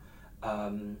home,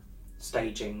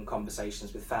 staging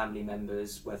conversations with family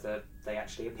members, whether they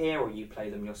actually appear or you play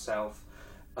them yourself.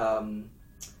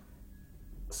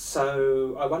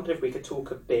 So I wondered if we could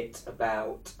talk a bit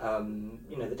about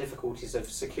the difficulties of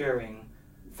securing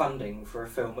funding for a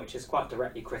film which is quite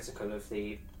directly critical of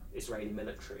the Israeli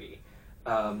military,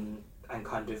 and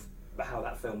kind of how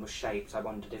that film was shaped. I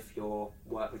wondered if your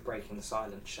work with Breaking the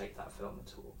Silence shaped that film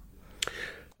at all.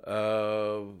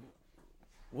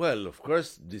 Well, of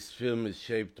course, this film is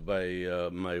shaped by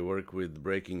my work with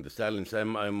Breaking the Silence.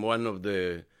 I'm one of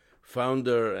the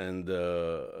founder and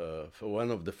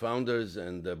one of the founders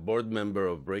and the board member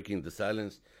of Breaking the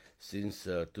Silence since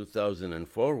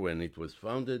 2004 when it was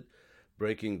founded.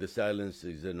 Breaking the Silence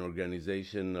is an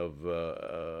organization of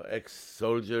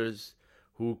ex-soldiers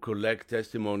who collect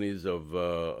testimonies of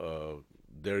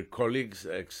their colleagues,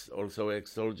 also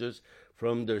ex-soldiers,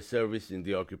 from their service in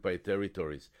the occupied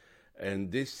territories.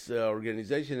 And this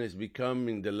organization has become,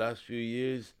 in the last few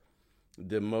years,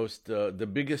 the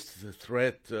biggest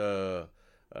threat.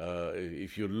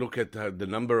 If you look at the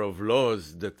number of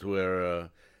laws that were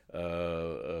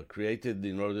created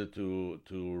in order to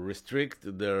restrict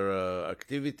their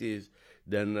activities,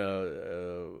 then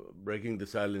Breaking the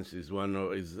Silence is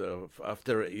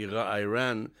after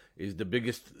Iran is the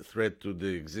biggest threat to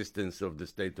the existence of the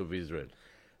State of Israel.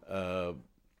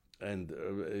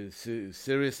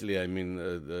 Seriously, I mean,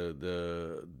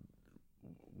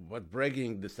 what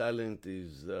Breaking the Silence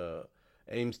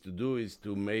aims to do is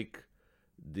to make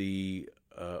the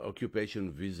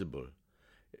occupation visible.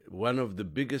 One of the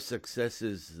biggest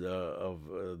successes of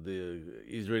the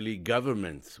Israeli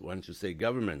governments, one should say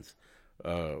governments,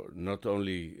 not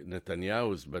only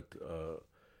Netanyahu's, but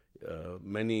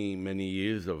many, many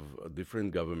years of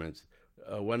different governments,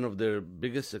 one of their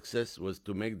biggest success was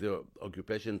to make the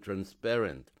occupation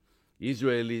transparent.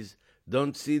 Israelis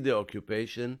don't see the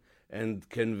occupation and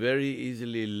can very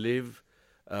easily live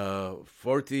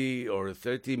 40 or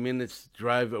 30 minutes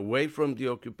drive away from the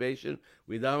occupation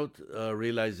without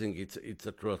realizing its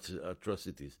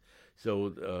atrocities. So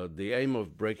the aim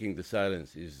of Breaking the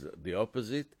Silence is the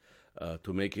opposite,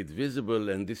 to make it visible,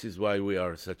 and this is why we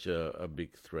are such a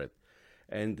big threat.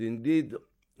 And indeed,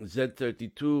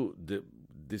 Z32,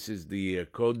 this is the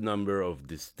code number of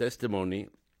this testimony,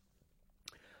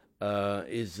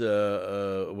 was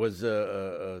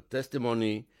a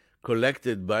testimony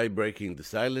collected by Breaking the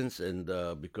Silence, and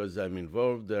because I'm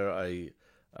involved there, I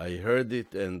heard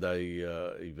it, and I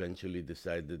eventually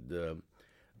decided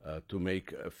to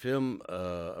make a film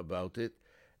about it.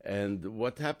 And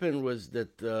what happened was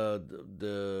that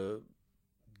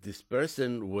this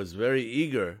person was very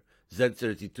eager,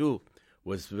 Z32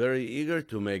 was very eager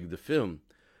to make the film,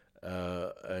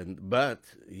 but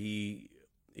he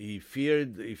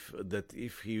feared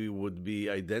if he would be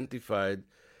identified.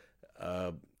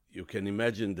 You can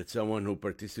imagine that someone who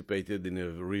participated in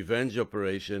a revenge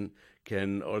operation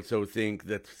can also think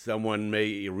that someone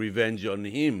may revenge on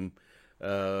him,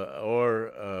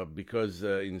 or because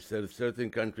in certain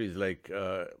countries like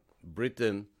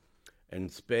Britain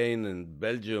and Spain and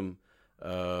Belgium,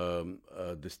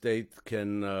 the state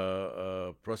can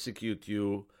prosecute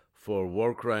you for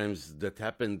war crimes that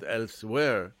happened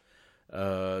elsewhere,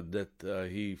 that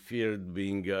he feared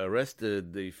being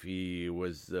arrested if he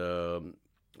was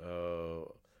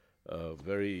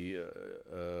very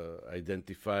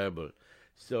identifiable.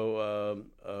 So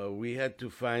we had to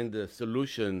find a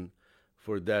solution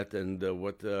for that, and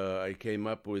what I came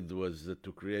up with was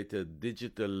to create a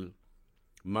digital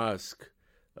mask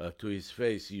to his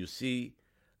face. You see,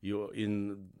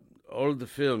 in all the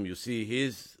film, you see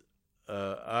his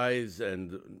eyes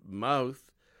and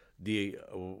mouth,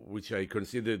 which I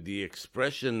consider the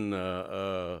expression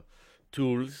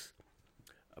tools,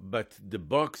 but the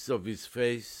box of his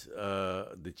face,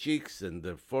 the cheeks and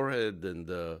the forehead and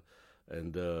the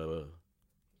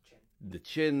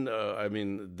chin, I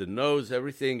mean the nose,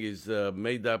 everything is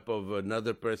made up of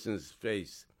another person's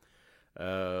face.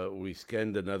 We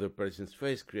scanned another person's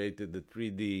face, created the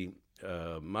 3D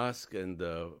mask and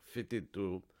fitted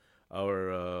to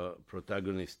our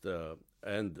protagonist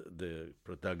and the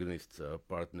protagonist's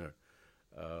partner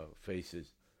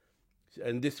faces.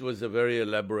 And this was a very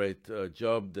elaborate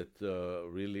job that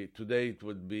really, today it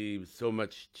would be so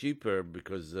much cheaper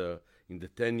because in the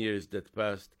 10 years that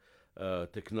passed,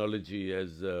 technology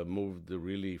has moved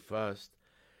really fast.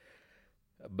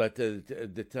 But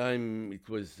at the time, it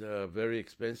was very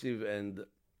expensive. And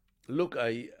look,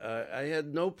 I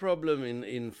had no problem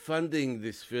in funding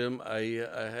this film. I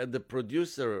had a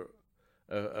producer,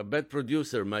 a bad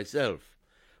producer myself,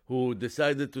 who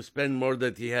decided to spend more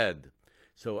than he had.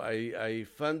 So I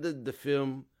funded the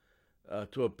film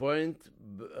to a point,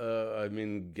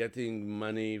 getting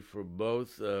money for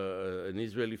both an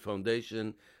Israeli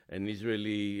foundation, an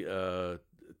Israeli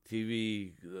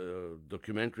TV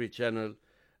documentary channel,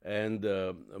 and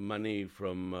money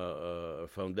from a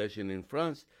foundation in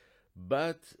France.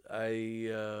 But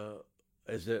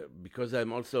because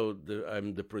I'm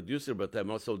the producer, but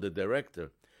I'm also the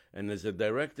director. And as a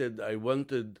director, I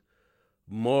wanted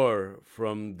more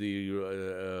from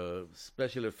the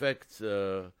special effects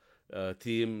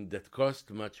team that cost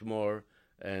much more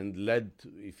and led,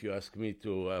 if you ask me,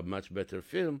 to a much better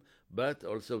film, but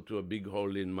also to a big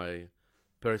hole in my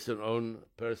own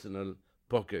personal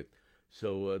pocket.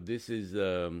 So this is,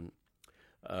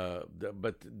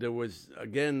 but there was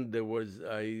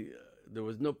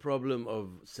no problem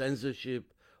of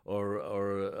censorship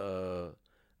or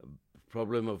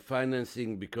problem of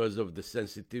financing because of the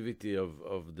sensitivity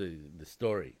of the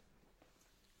story.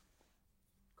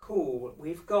 Cool.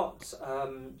 We've got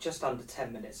just under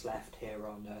 10 minutes left here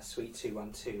on Suite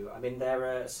 212. I mean, there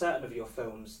are certain of your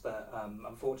films that,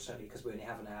 unfortunately, because we only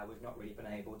have an hour, we've not really been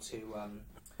able to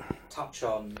touch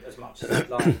on as much as we'd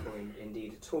like, or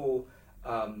indeed at all.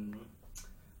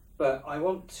 But I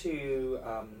want to,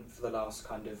 for the last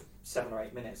kind of 7 or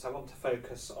 8 minutes, I want to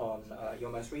focus on your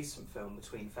most recent film,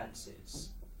 Between Fences,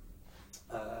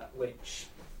 which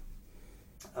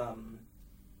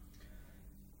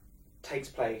takes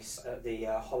place at the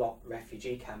Holot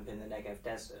refugee camp in the Negev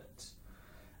desert.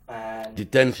 And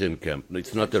detention camp.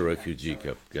 It's not a refugee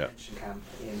camp. Yeah. Detention camp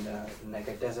in the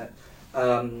Negev desert.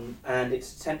 And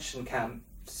it's a detention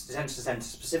centre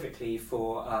specifically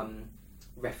for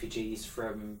refugees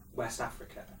from West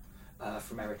Africa,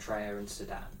 from Eritrea and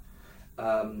Sudan.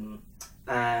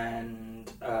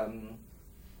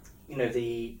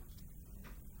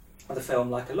 The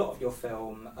film, like a lot of your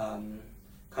film,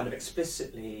 kind of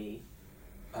explicitly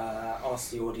asks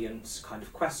the audience kind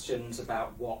of questions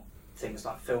about what things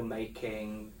like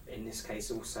filmmaking, in this case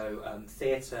also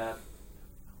theatre,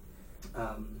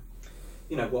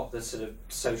 what the sort of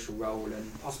social role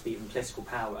and possibly even political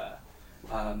power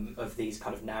of these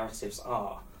kind of narratives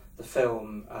are. The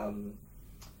film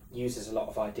uses a lot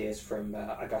of ideas from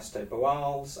Augusto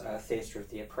Boal's Theatre of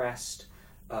the Oppressed,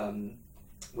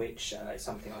 which is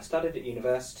something I studied at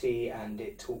university, and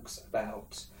it talks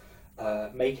about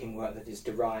making work that is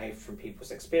derived from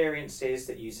people's experiences,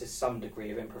 that uses some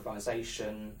degree of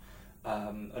improvisation,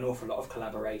 an awful lot of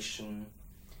collaboration,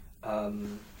 rather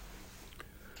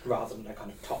than a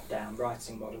kind of top-down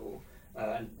writing model.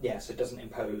 So it doesn't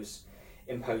impose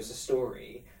a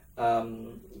story.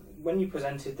 When you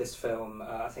presented this film,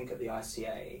 I think at the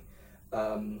ICA,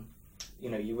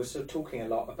 you were sort of talking a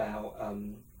lot about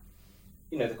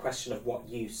the question of what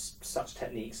use such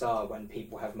techniques are when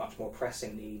people have much more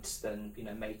pressing needs than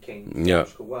making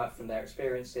theatrical work from their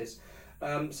experiences.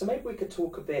 So maybe we could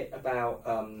talk a bit about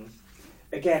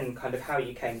again kind of how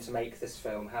you came to make this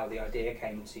film, how the idea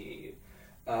came to you,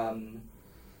 and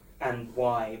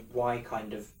why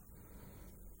kind of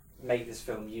make this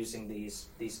film using these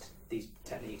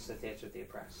techniques, the theatre of the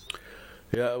oppressed.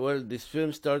 Yeah, well, this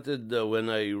film started when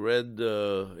I read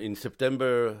in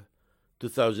September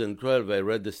 2012. I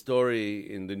read the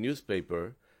story in the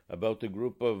newspaper about a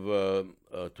group of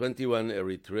 21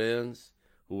 Eritreans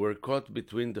who were caught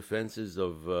between the fences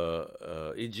of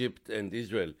Egypt and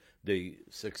Israel. They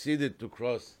succeeded to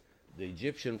cross the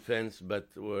Egyptian fence, but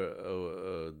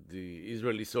the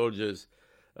Israeli soldiers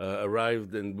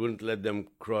arrived and wouldn't let them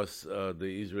cross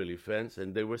the Israeli fence,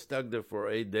 and they were stuck there for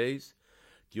 8 days,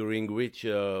 during which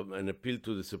an appeal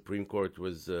to the Supreme Court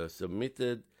was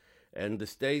submitted, and the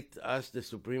state asked the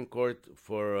Supreme Court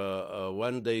for a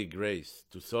 1-day grace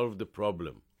to solve the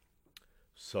problem.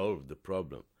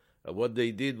 What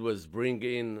they did was bring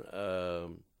in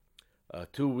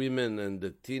 2 women and a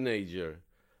teenager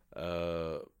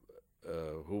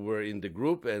who were in the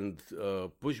group and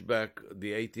push back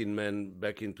the 18 men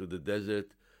back into the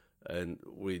desert, and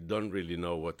we don't really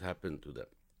know what happened to them.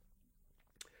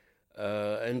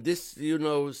 And this,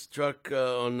 struck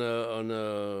on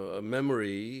a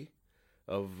memory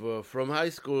of from high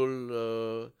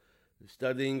school,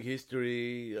 studying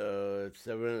history at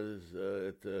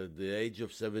the age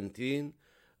of 17.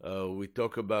 We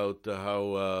talk about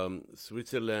how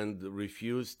Switzerland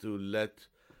refused to let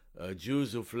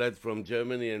Jews who fled from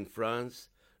Germany and France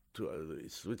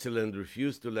Switzerland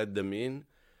refused to let them in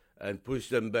and pushed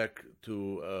them back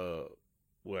to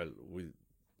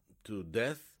to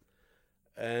death.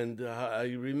 And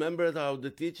I remembered how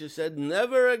the teacher said,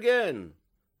 "Never again.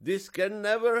 This can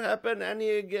never happen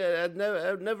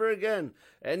never again.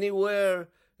 Anywhere,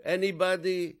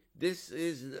 anybody. This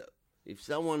is, if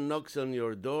someone knocks on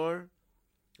your door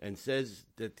and says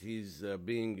that he's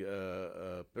being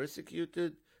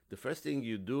persecuted, the first thing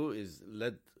you do is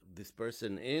let this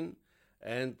person in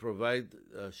and provide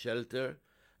shelter.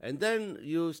 And then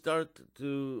you start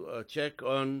to check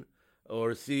on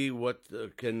or see what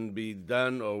can be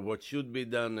done or what should be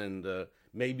done, and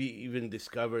maybe even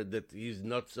discover that he's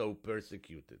not so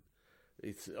persecuted.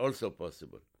 It's also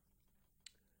possible.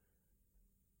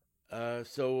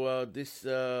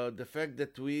 The fact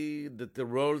that the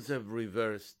roles have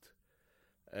reversed,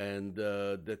 and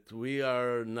that we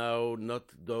are now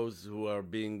not those who are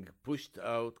being pushed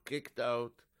out, kicked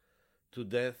out to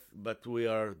death, but we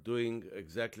are doing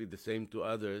exactly the same to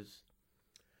others.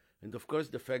 And of course,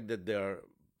 the fact that they are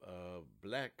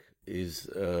black is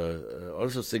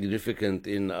also significant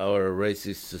in our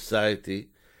racist society,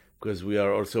 because we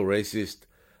are also racist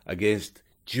against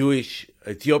Jewish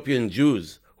Ethiopian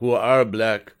Jews who are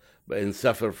black and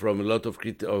suffer from a lot of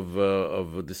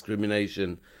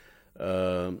discrimination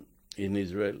in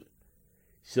Israel.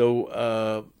 So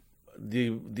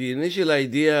the initial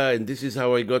idea, and this is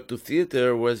how I got to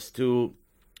theater, was to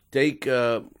take.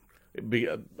 I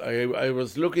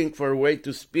was looking for a way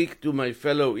to speak to my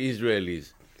fellow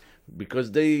Israelis,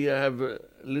 because they have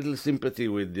little sympathy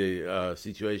with the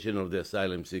situation of the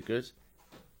asylum seekers.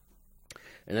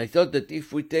 And I thought that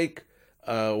if we take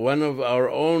one of our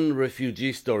own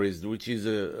refugee stories, which is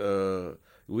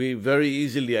we very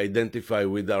easily identify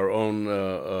with our own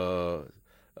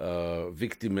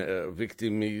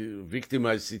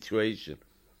victimized situation.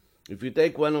 If you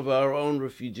take one of our own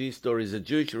refugee stories, a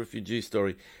Jewish refugee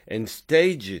story, and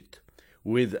stage it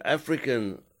with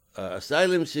African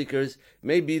asylum seekers,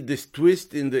 maybe this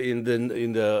twist in the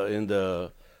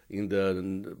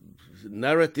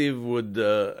narrative would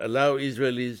allow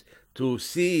Israelis to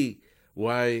see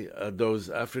why those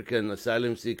African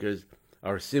asylum seekers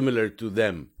are similar to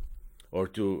them, or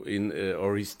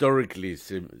historically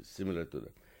similar to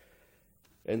them.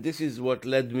 And this is what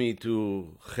led me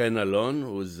to Chen Alon,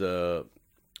 who's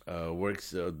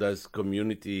does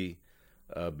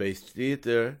community-based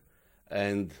theater,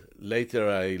 and later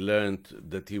I learned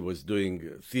that he was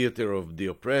doing Theater of the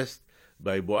Oppressed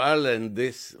by Boal, and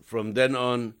this, from then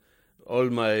on, all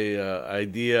my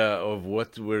idea of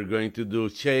what we're going to do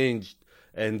changed,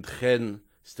 and Chen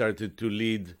started to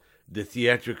lead the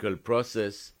theatrical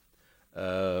process.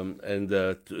 And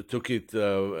took it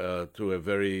to a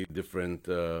very different,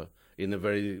 led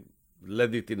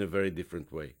it in a very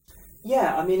different way.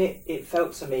 Yeah, I mean, it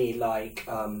felt to me like,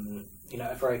 a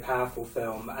very powerful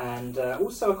film, and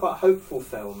also a quite hopeful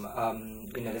film.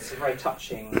 There's some very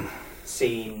touching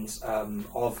scenes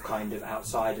of kind of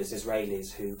outsiders,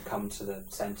 Israelis, who come to the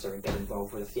centre and get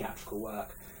involved with the theatrical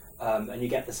work. And you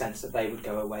get the sense that they would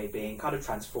go away being kind of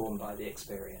transformed by the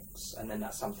experience, and then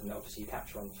that's something that obviously you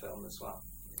capture on the film as well.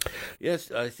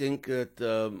 Yes, I think that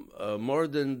more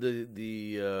than the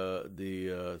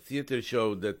theater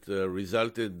show that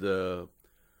resulted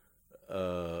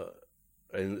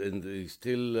and is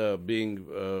still being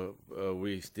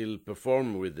we still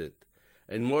perform with it,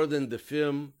 and more than the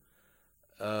film.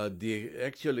 The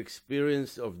actual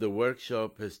experience of the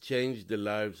workshop has changed the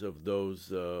lives of those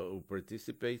who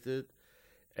participated,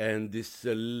 and this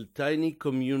tiny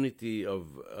community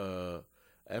of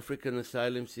African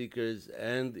asylum seekers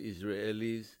and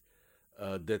Israelis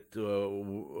that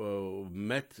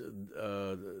met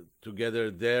together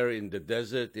there in the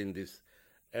desert in this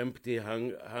empty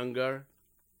hangar.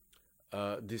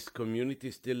 This community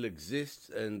still exists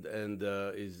and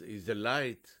is a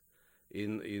light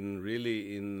in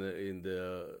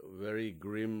the very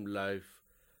grim life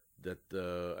that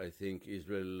I think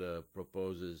Israel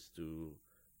proposes to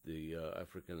the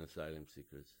African asylum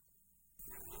seekers.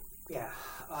 Yeah,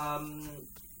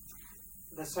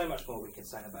 there's so much more we could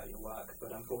say about your work,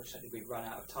 but unfortunately we've run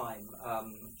out of time.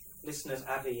 Listeners,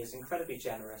 Avi is incredibly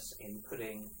generous in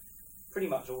putting pretty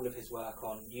much all of his work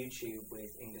on YouTube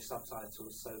with English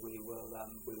subtitles, so we will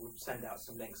send out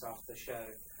some links after the show.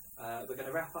 we're going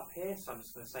to wrap up here, so I'm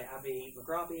just going to say, Avi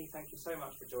Maghrabi, thank you so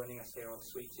much for joining us here on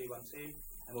Suite 212,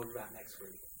 and we'll be back next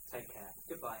week. Take care.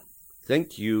 Goodbye.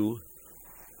 Thank you.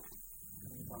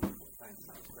 Wonderful. Thanks.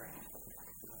 That was great.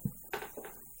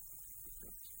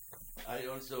 I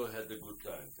also had a good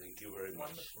time. Thank you very much.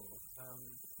 Wonderful.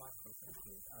 Michael, thank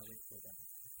you.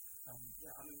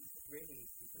 Yeah, I mean, really,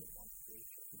 people want to do.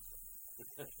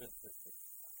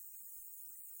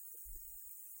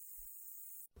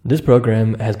 This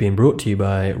program has been brought to you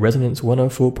by Resonance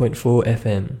 104.4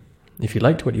 FM. If you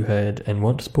liked what you heard and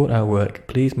want to support our work,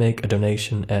 please make a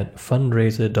donation at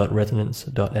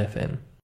fundraiser.resonance.fm.